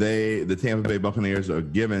 and the Tampa Bay Buccaneers are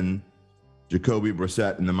giving Jacoby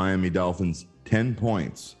Brissett and the Miami Dolphins 10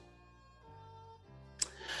 points.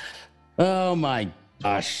 Oh my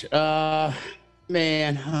gosh,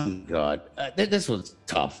 man! Oh God, this was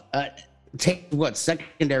tough.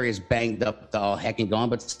 Secondary is banged up to all heck and gone,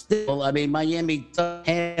 but still, I mean, Miami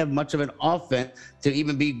doesn't have much of an offense to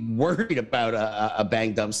even be worried about a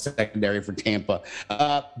banged up secondary for Tampa.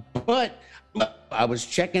 But I was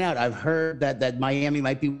checking out. I've heard that Miami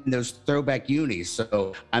might be in those throwback unis,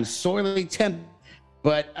 so I'm sorely tempted.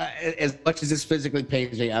 But as much as this physically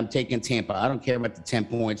pains me, I'm taking Tampa. I don't care about the 10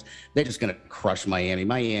 points. They're just going to crush Miami.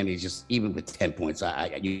 Miami's just, even with 10 points,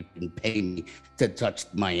 you can pay me to touch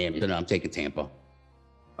Miami. So no, I'm taking Tampa.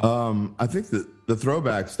 I think the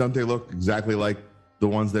throwbacks, don't they look exactly like the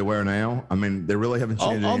ones they wear now? I mean, they really haven't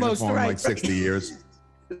changed their uniform in like 60 years.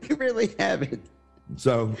 They really haven't.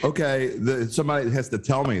 So, okay, somebody has to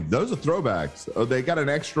tell me, those are throwbacks. Oh, they got an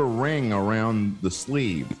extra ring around the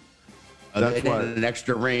sleeve. That's why an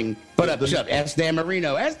extra ring. But ask Dan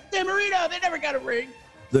Marino. Ask Dan Marino. They never got a ring.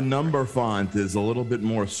 The number font is a little bit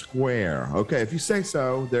more square. Okay, if you say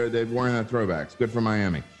so, they're wearing that throwbacks. Good for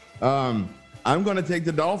Miami. I'm going to take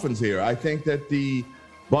the Dolphins here. I think that the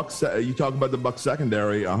Bucs. You talk about the Bucs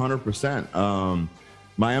secondary, 100%.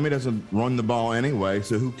 Miami doesn't run the ball anyway,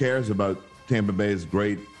 so who cares about Tampa Bay's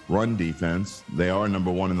great run defense? They are number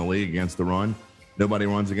 1 in the league against the run. Nobody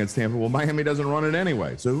runs against Tampa. Well, Miami doesn't run it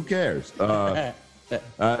anyway, so who cares? They're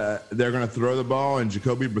going to throw the ball, and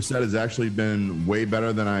Jacoby Brissett has actually been way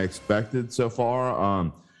better than I expected so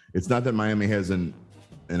far. It's not that Miami has an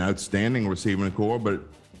outstanding receiving core, but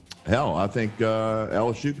hell, I think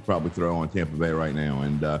LSU could probably throw on Tampa Bay right now,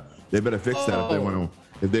 and they better fix that if they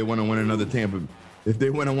want to win another Tampa. If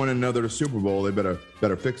they want to win another Super Bowl, they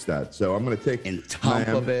better fix that. So I'm going to take in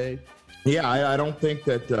Tampa Bay. Yeah, I don't think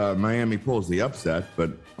that Miami pulls the upset,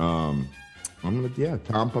 but I'm gonna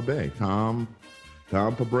Tampa Bay,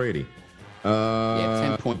 Tampa Brady.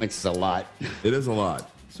 10 points is a lot. It is a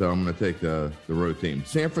lot, so I'm gonna take the road team.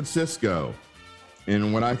 San Francisco,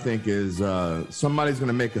 in what I think is somebody's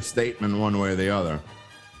gonna make a statement one way or the other.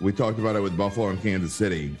 We talked about it with Buffalo and Kansas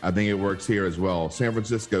City. I think it works here as well. San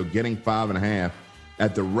Francisco getting 5.5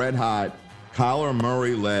 at the red hot Kyler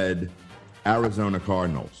Murray led Arizona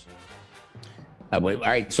Cardinals. All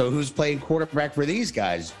right, so who's playing quarterback for these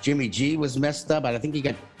guys? Jimmy G was messed up. I think he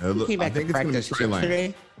came back to practice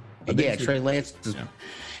yesterday. Yeah, Trey Lance.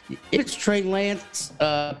 If it's Trey Lance,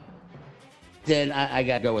 then I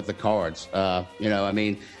got to go with the Cards. I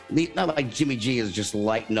mean, not like Jimmy G is just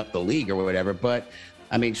lighting up the league or whatever, but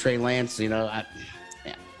I mean, Trey Lance,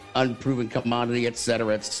 unproven commodity, et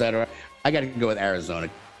cetera, et cetera. I got to go with Arizona.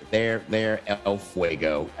 They're El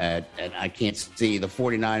Fuego, and I can't see the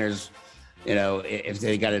 49ers. If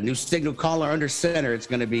they got a new signal caller under center, it's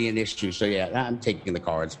going to be an issue. So, yeah, I'm taking the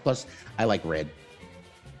Cards. Plus, I like red.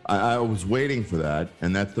 I was waiting for that,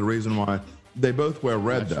 and that's the reason why they both wear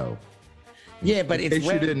red, though. Yeah, but it's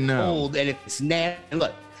red, didn't know. Gold, and it's nasty.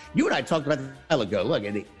 Look, you and I talked about it a while ago. Look,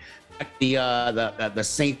 the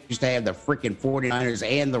Saints used to have the freaking 49ers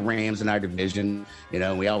and the Rams in our division.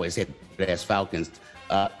 We always hit the ass Falcons.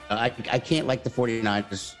 I can't like the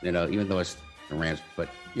 49ers, even though it's the Rams. But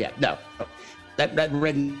yeah, no, that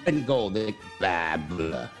red and gold, blah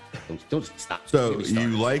blah. Don't stop. So you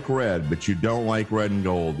like red, but you don't like red and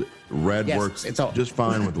gold. Red works just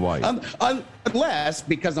fine with white. Unless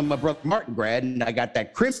because I'm a Brother Martin grad and I got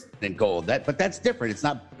that crimson and gold. But that's different. It's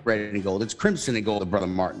not red and gold. It's crimson and gold of Brother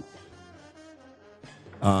Martin.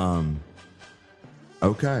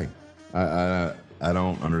 Okay. I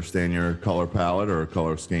don't understand your color palette or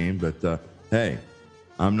color scheme, but hey,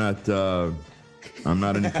 I'm not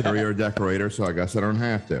an interior decorator, so I guess I don't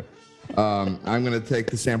have to. I'm going to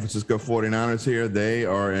take the San Francisco 49ers here. They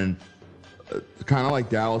are in kind of like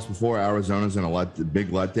Dallas before. Arizona's in a big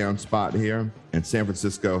letdown spot here, and San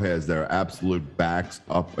Francisco has their absolute backs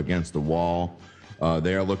up against the wall.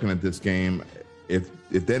 They are looking at this game. If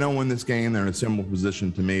they don't win this game, they're in a similar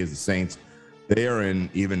position to me as the Saints. They are in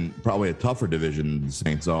even probably a tougher division than the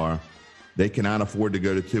Saints are. They cannot afford to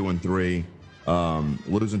go to 2-3,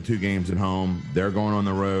 losing 2 games at home. They're going on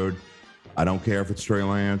the road. I don't care if it's Trey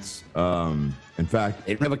Lance. In fact,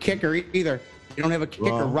 they don't have a kicker either. They don't have a kicker.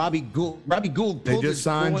 Well, Robbie Gould. They just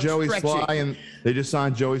signed Joey Sly, and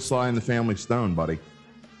the family stone, buddy.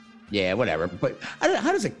 Yeah, whatever. But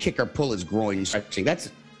how does a kicker pull his groin stretching? That's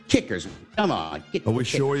kickers. Come on. Are we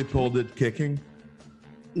sure he pulled it kicking?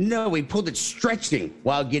 No, he pulled it stretching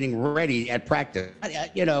while getting ready at practice.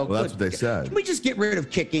 Well, that's what they said. Can we just get rid of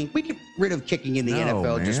kicking? We get rid of kicking in the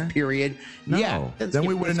NFL, man. just period. No. Yeah. Then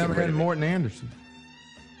we would have never had Morton Anderson.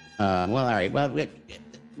 Well, all right. Well,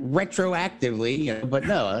 retroactively, but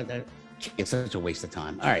no, it's such a waste of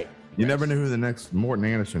time. All right. You never knew who the next Morton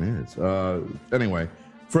Anderson is. Anyway,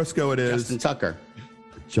 Frisco it is. Justin Tucker.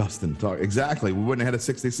 Exactly. We wouldn't have had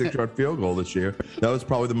a 66-yard field goal this year. That was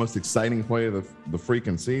probably the most exciting play of the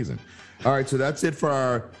freaking season. All right, so that's it for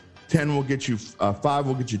our 10 will get you 5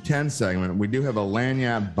 will get you 10 segment. We do have a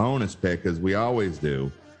lanyard bonus pick, as we always do.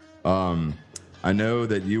 I know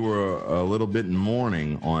that you were a little bit in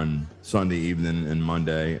mourning on Sunday evening and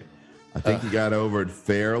Monday. I think you got over it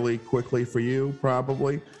fairly quickly for you,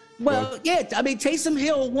 probably. Well, yeah, I mean, Taysom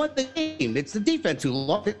Hill won the game. It's the defense who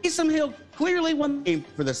lost. Taysom Hill clearly won the game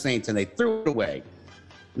for the Saints, and they threw it away.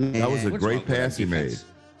 Man, that was a great pass he made.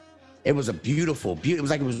 It was a beautiful. It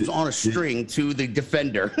was like it was on a string to the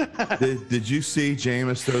defender. Did you see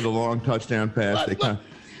Jameis throw the long touchdown pass?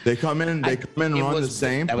 They come in and run the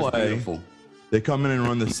same play. They come in and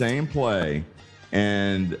run the same play,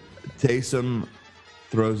 and Taysom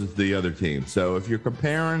throws it to the other team. So if you're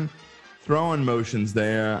comparing throwing motions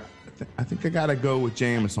there, I think I got to go with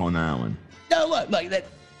Jameis on that one. No, look, that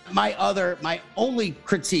my only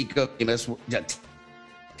critique of Taysom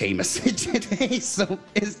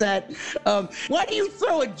is that why do you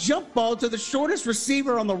throw a jump ball to the shortest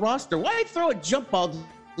receiver on the roster? Why throw a jump ball to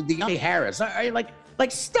Deontay Harris?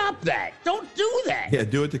 Like stop that! Don't do that. Yeah,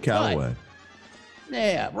 do it to Callaway.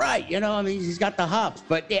 Yeah, right. I mean, he's got the hops,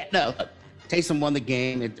 but yeah, no. Look, Taysom won the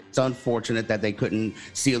game. It's unfortunate that they couldn't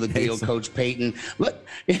seal the deal. Coach Payton, look,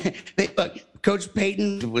 Coach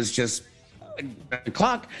Payton was just the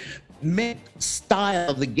clock mid-style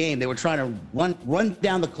of the game. They were trying to run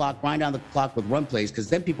down the clock, grind down the clock with run plays, because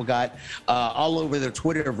then people got all over their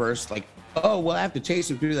Twitterverse like, oh, well, after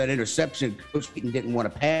Taysom threw that interception, Coach Payton didn't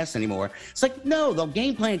want to pass anymore. It's like, no, the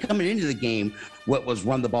game plan coming into the game, what was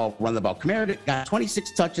run the ball. Kamara got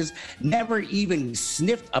 26 touches, never even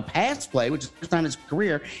sniffed a pass play, which is the first time in his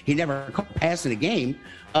career he never caught a pass in a game.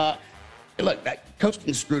 Look, Coach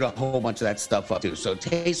Payton screwed a whole bunch of that stuff up, too. So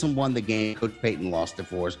Taysom won the game. Coach Payton lost it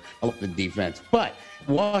for us. I love the defense. But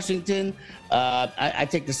Washington, I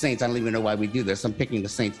take the Saints. I don't even know why we do this. I'm picking the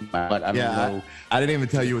Saints, but I don't know. I didn't even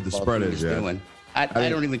tell you what the spread is yet. I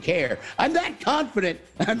don't even care. I'm that confident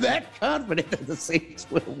that the Saints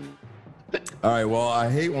will win. All right, well, I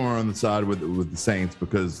hate when we're on the side with the Saints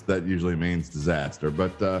because that usually means disaster.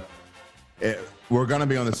 But we're going to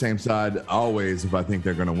be on the same side always if I think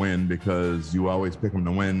they're going to win, because you always pick them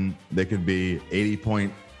to win. They could be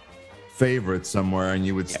 80-point favorites somewhere, and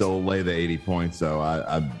you would still lay the 80 points. So,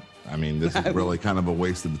 I mean, this is really kind of a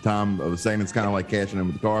waste of the time. I was saying it's kind of like cashing in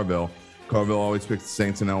with Carville. Carville always picks the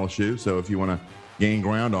Saints and LSU. So if you want to gain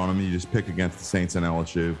ground on them, you just pick against the Saints and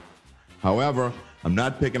LSU. However, I'm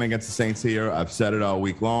not picking against the Saints here. I've said it all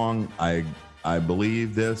week long. I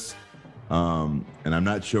believe this, and I'm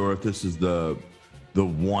not sure if this is the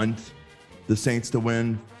want the Saints to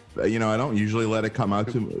win. I don't usually let it come out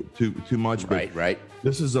too much. But right.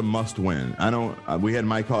 This is a must win. We had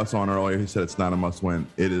Mike Haas on earlier. He said it's not a must win.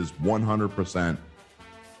 It is 100%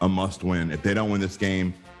 a must win. If they don't win this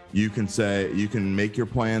game, you can make your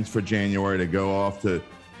plans for January to go off to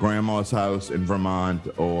grandma's house in Vermont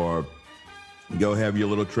or go have your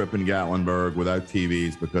little trip in Gatlinburg without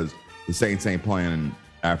TVs because the Saints ain't playing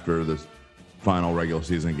after this final regular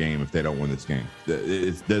season game if they don't win this game.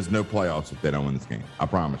 There's no playoffs if they don't win this game. I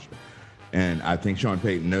promise you. And I think Sean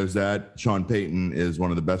Payton knows that. Sean Payton is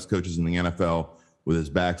one of the best coaches in the NFL with his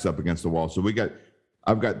backs up against the wall. So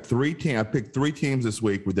I've got 3 teams. I picked 3 teams this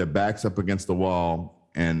week with their backs up against the wall.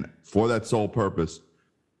 And for that sole purpose,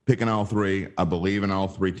 picking all 3, I believe in all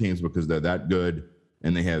 3 teams because they're that good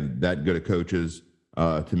and they have that good of coaches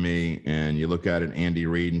to me. And you look at it, Andy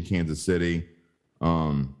Reid in Kansas City.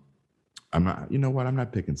 I'm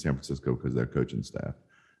not picking San Francisco because they're coaching staff.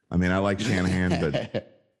 I mean, I like Shanahan,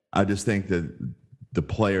 but I just think that the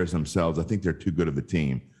players themselves, I think they're too good of a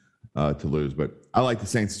team to lose. But I like the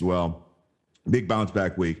Saints as well. Big bounce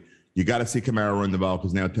back week. You got to see Kamara run the ball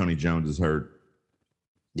because now Tony Jones is hurt.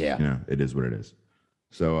 Yeah. It is what it is.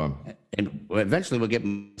 So, and eventually we'll get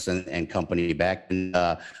Moss and company back. And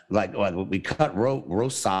we cut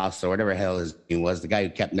Rosas or whatever the hell his name was, the guy who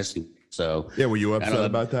kept missing. So yeah, were you upset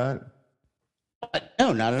about that?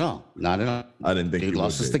 No, not at all. Not at all. I didn't think he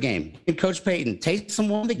lost us the game. And Coach Payton, Taysom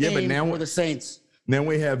won the game. But now for the Saints. Now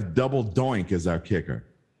we have Double Doink as our kicker.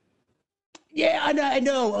 Yeah, I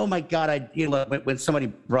know. Oh my God! When somebody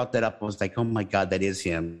brought that up, I was like, oh my God, that is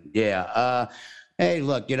him. Yeah. Hey,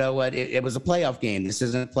 look, you know what? It was a playoff game. This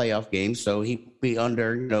isn't a playoff game, so he'd be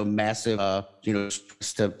under massive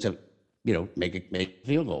stress to make a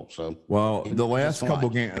field goal. So the last couple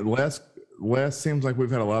games, last seems like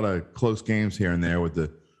we've had a lot of close games here and there with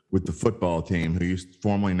the football team who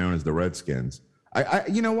formerly known as the Redskins.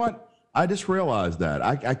 You know what? I just realized that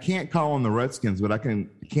I can't call them the Redskins, but can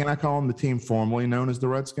I call them the team formerly known as the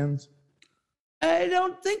Redskins? I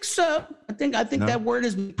don't think so. I think that word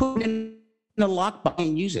has been put in the lockbox. You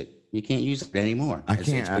can't use it. You can't use it anymore. I can't.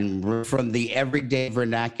 It's been from the everyday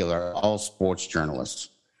vernacular. All sports journalists.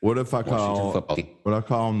 What if I call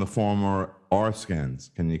them the former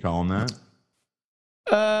R-Skins? Can you call them that?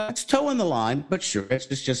 It's toeing the line, but sure. It's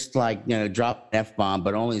just like drop an F-bomb,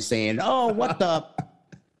 but only saying, "Oh, what the."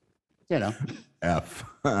 F.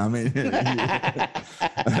 I mean,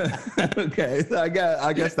 okay.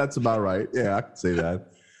 I guess that's about right. Yeah, I can say that.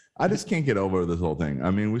 I just can't get over this whole thing.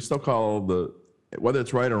 I mean, we still call whether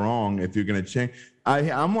it's right or wrong. If you're going to change,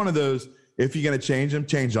 I'm one of those. If you're going to change them,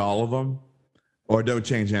 change all of them, or don't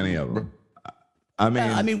change any of them. I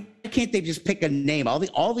mean, why can't they just pick a name? All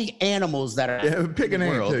the animals that are pick a name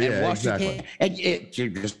world, too. Yeah, exactly. And you're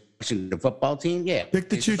just watching the football team. Yeah, pick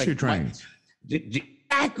the choo-choo trains.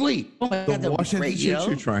 Exactly. Oh my God, the Washington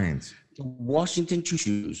choo-choo trains. The Washington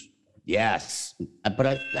choo-choos. Yes, but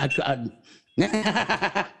I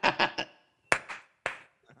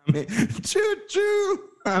mean, choo-choo.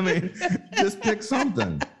 I mean, just pick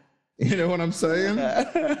something. You know what I'm saying?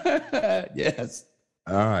 Yes.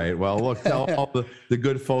 All right. Well, look, tell all the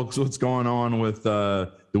good folks what's going on with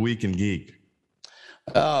the Week in Geek.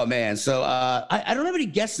 Oh, man. So I don't have any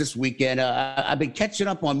guests this weekend. I've been catching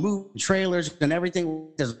up on movie trailers and everything.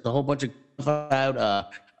 There's a whole bunch of stuff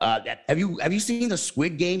out. Have you seen the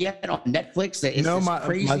Squid Game yet on Netflix? It's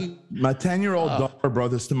crazy. My 10-year-old daughter brought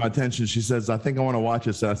this to my attention. She says, I think I want to watch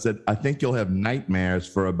this. I said, I think you'll have nightmares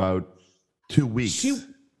for about 2 weeks. She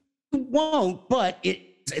won't, but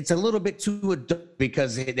it's a little bit too adult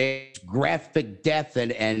because there's graphic death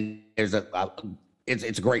and there's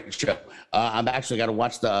it's a great show. I'm actually got to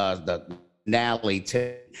watch the finale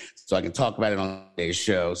too, so I can talk about it on today's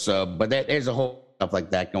show. So, but there's a whole stuff like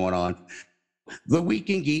that going on. The Week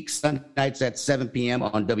in Geek, Sunday nights at 7 p.m.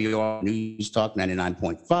 on WR News Talk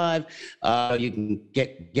 99.5. You can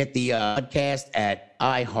get the podcast at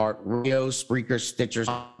iHeartRadio, Spreaker, Stitcher,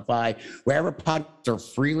 Spotify, wherever podcasts are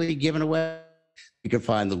freely given away. You can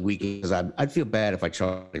find the weekend because I'd feel bad if I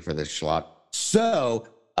charged for this schlot. So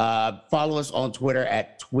follow us on Twitter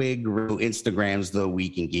at Twig, Instagram's The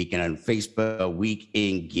Week in Geek, and on Facebook, The Week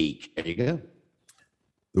in Geek. There you go.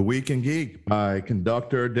 The Week in Geek by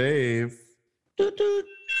Conductor Dave. Doot, doot.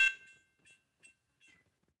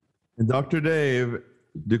 And Dr. Dave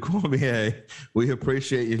DeCormier, we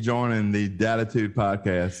appreciate you joining the Datitude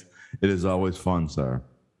podcast. It is always fun, sir.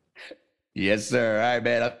 Yes, sir. All right,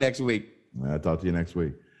 man. Up next week. I'll talk to you next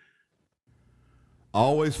week.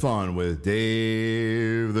 Always fun with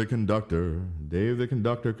Dave the Conductor. Dave the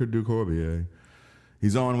Conductor DeCormier.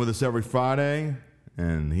 He's on with us every Friday,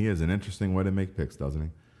 and he has an interesting way to make picks, doesn't he?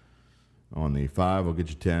 On the 5 will get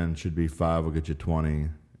you 10, should be 5 will get you 20,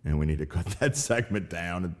 and we need to cut that segment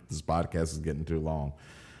down. This podcast is getting too long.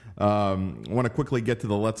 I want to quickly get to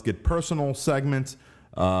the Let's Get Personal segment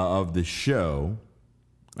of the show.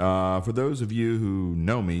 For those of you who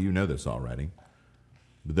know me, you know this already.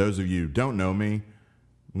 But those of you who don't know me,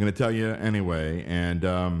 I'm going to tell you anyway,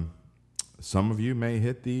 and some of you may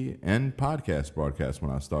hit the end podcast broadcast when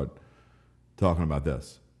I start talking about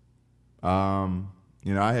this. I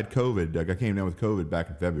had COVID. I came down with COVID back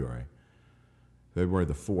in February the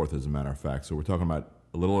 4th, as a matter of fact. So we're talking about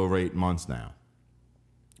a little over 8 months now.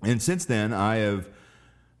 And since then, I have,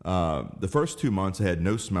 the first 2 months I had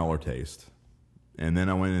no smell or taste. And then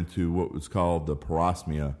I went into what was called the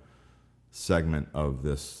parosmia segment of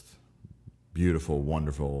this beautiful,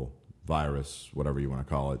 wonderful virus, whatever you want to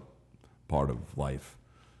call it, part of life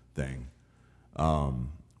thing,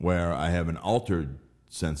 where I have an altered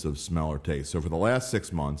sense of smell or taste. So for the last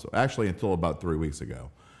 6 months, actually until about 3 weeks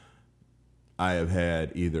ago, I have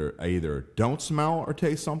had I either don't smell or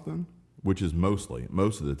taste something, which is most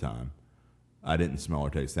of the time, I didn't smell or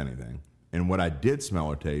taste anything. And what I did smell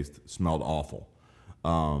or taste smelled awful.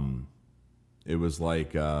 It was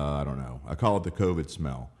like, I don't know, I call it the COVID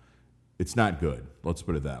smell. It's not good. Let's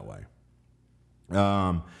put it that way.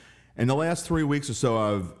 In the last 3 weeks or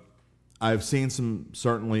so, I've seen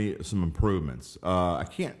certainly some improvements. I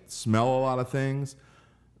can't smell a lot of things.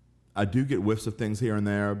 I do get whiffs of things here and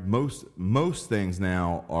there. Most things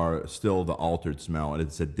now are still the altered smell, and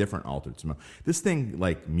it's a different altered smell. This thing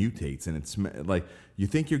like mutates, and it's like you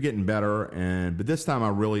think you're getting better, but this time I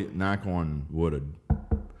really knock on wood.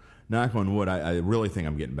 I really think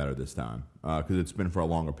I'm getting better this time because it's been for a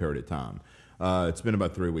longer period of time. It's been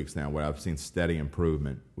about 3 weeks now where I've seen steady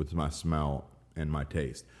improvement with my smell and my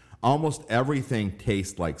taste. Almost everything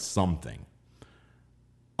tastes like something.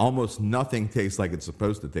 Almost nothing tastes like it's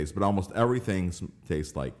supposed to taste, but almost everything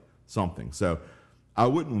tastes like something. So I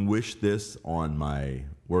wouldn't wish this on my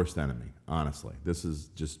worst enemy, honestly. This has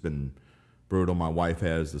just been brutal. My wife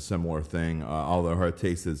has a similar thing, although her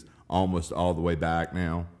taste is almost all the way back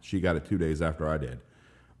now. She got it 2 days after I did,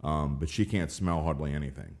 but she can't smell hardly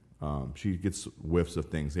anything. She gets whiffs of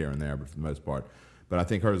things here and there, but for the most part. But I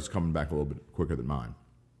think hers is coming back a little bit quicker than mine.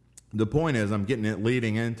 The point is, I'm getting it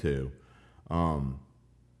leading into,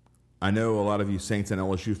 I know a lot of you Saints and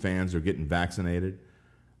LSU fans are getting vaccinated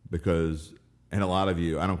because, and a lot of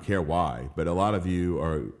you, I don't care why, but a lot of you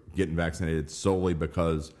are getting vaccinated solely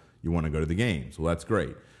because you want to go to the games. Well, that's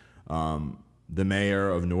great. The mayor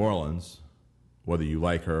of New Orleans, whether you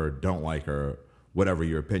like her or don't like her, whatever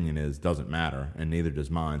your opinion is, doesn't matter, and neither does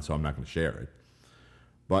mine, so I'm not going to share it.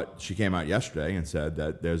 But she came out yesterday and said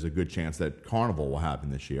that there's a good chance that Carnival will happen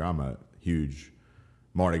this year. I'm a huge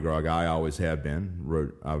Mardi Gras guy, I always have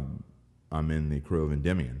been. I'm in the crew of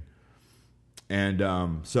Endymion.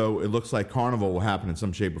 And so it looks like Carnival will happen in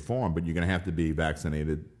some shape or form, but you're going to have to be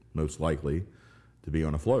vaccinated, most likely, to be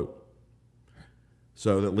on a float.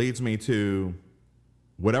 So that leads me to,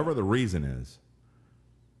 whatever the reason is,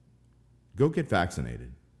 go get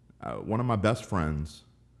vaccinated. One of my best friends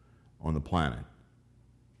on the planet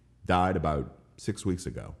died about 6 weeks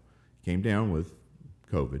ago. He came down with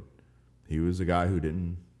COVID. He was a guy who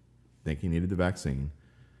didn't think he needed the vaccine.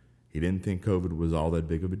 He didn't think COVID was all that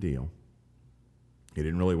big of a deal. He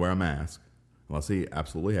didn't really wear a mask, unless he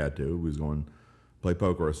absolutely had to. He was going to play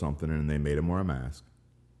poker or something, and they made him wear a mask.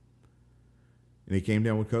 And he came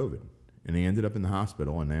down with COVID, and he ended up in the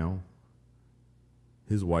hospital, and now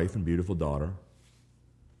his wife and beautiful daughter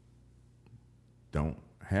don't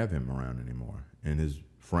have him around anymore. And his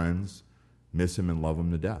friends miss him and love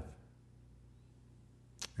him to death.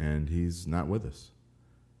 And he's not with us.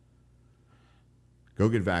 Go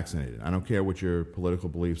get vaccinated. I don't care what your political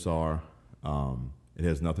beliefs are. It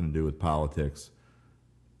has nothing to do with politics.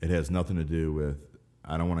 It has nothing to do with,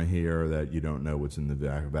 I don't want to hear that you don't know what's in the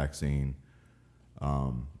vaccine.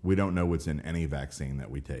 We don't know what's in any vaccine that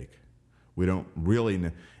we take. We don't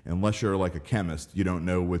really, unless you're like a chemist, you don't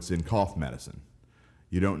know what's in cough medicine.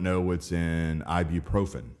 You don't know what's in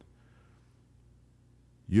ibuprofen.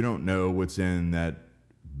 You don't know what's in that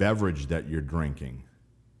beverage that you're drinking.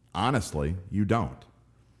 Honestly, you don't.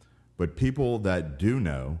 But people that do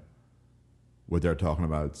know what they're talking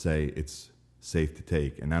about say it's safe to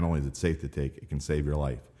take. And not only is it safe to take, it can save your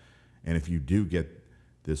life. And if you do get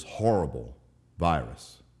this horrible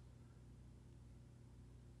virus,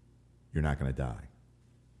 you're not going to die.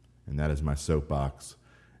 And that is my soapbox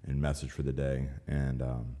and message for the day. And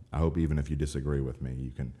I hope even if you disagree with me,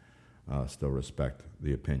 you can still respect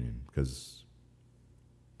the opinion. Because,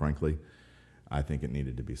 frankly, I think it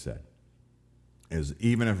needed to be said. As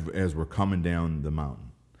we're coming down the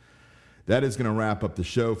mountain. That is going to wrap up the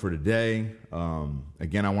show for today.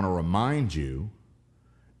 Again, I want to remind you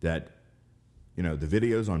that, the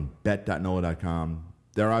videos on bet.nola.com,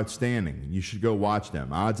 they're outstanding. You should go watch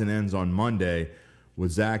them. Odds and Ends on Monday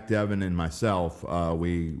with Zach, Devin, and myself.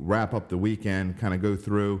 We wrap up the weekend, kind of go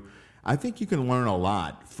through. I think you can learn a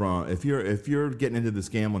lot from if you're getting into this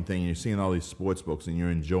gambling thing and you're seeing all these sports books and you're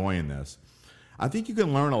enjoying this. I think you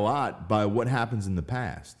can learn a lot by what happens in the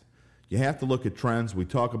past. You have to look at trends. We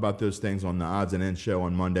talk about those things on the Odds and Ends show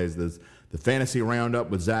on Mondays. There's the Fantasy Roundup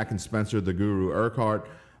with Zach and Spencer, the Guru Urquhart.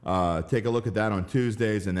 Take a look at that on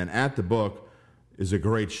Tuesdays. And then At the Book is a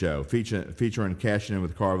great show featuring Cashing In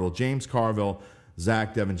with Carville. James Carville,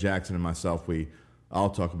 Zach, Devin Jackson, and myself. I'll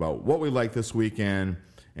talk about what we like this weekend,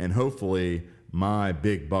 and hopefully my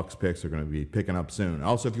big Bucks picks are going to be picking up soon.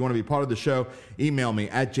 Also, if you want to be part of the show, email me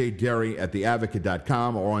at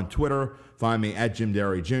jderry@theadvocate.com or on Twitter. Find me at Jim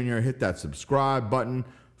Derry Jr. Hit that subscribe button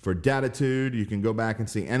for Datitude. You can go back and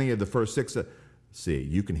see any of the first 6.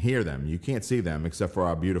 You can hear them. You can't see them except for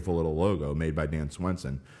our beautiful little logo made by Dan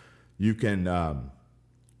Swenson. You can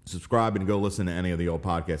subscribe and go listen to any of the old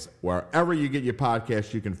podcasts. Wherever you get your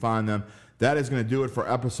podcasts, you can find them. That is going to do it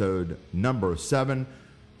for episode number 7.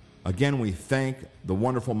 Again, we thank the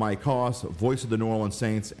wonderful Mike Hoss, voice of the New Orleans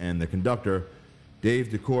Saints, and the conductor, Dave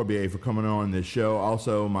DeCorbier, for coming on this show.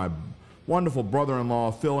 Also, my wonderful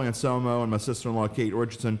brother-in-law, Phil Anselmo, and my sister-in-law, Kate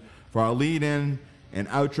Richardson, for our lead-in and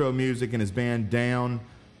outro music and his band, Down.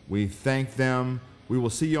 We thank them. We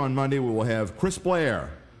will see you on Monday. We will have Chris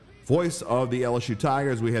Blair, voice of the LSU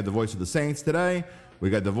Tigers. We had the voice of the Saints today.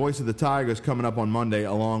 We got the voice of the Tigers coming up on Monday,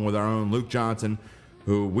 along with our own Luke Johnson,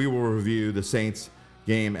 who we will review the Saints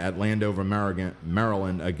game at Landover,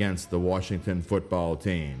 Maryland against the Washington football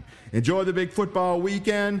team. Enjoy the big football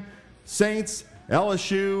weekend. Saints,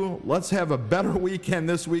 LSU, let's have a better weekend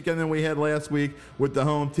this weekend than we had last week with the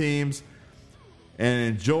home teams.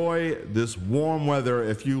 And enjoy this warm weather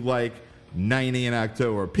if you like 90 in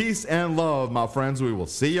October. Peace and love, my friends. We will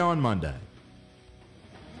see you on Monday.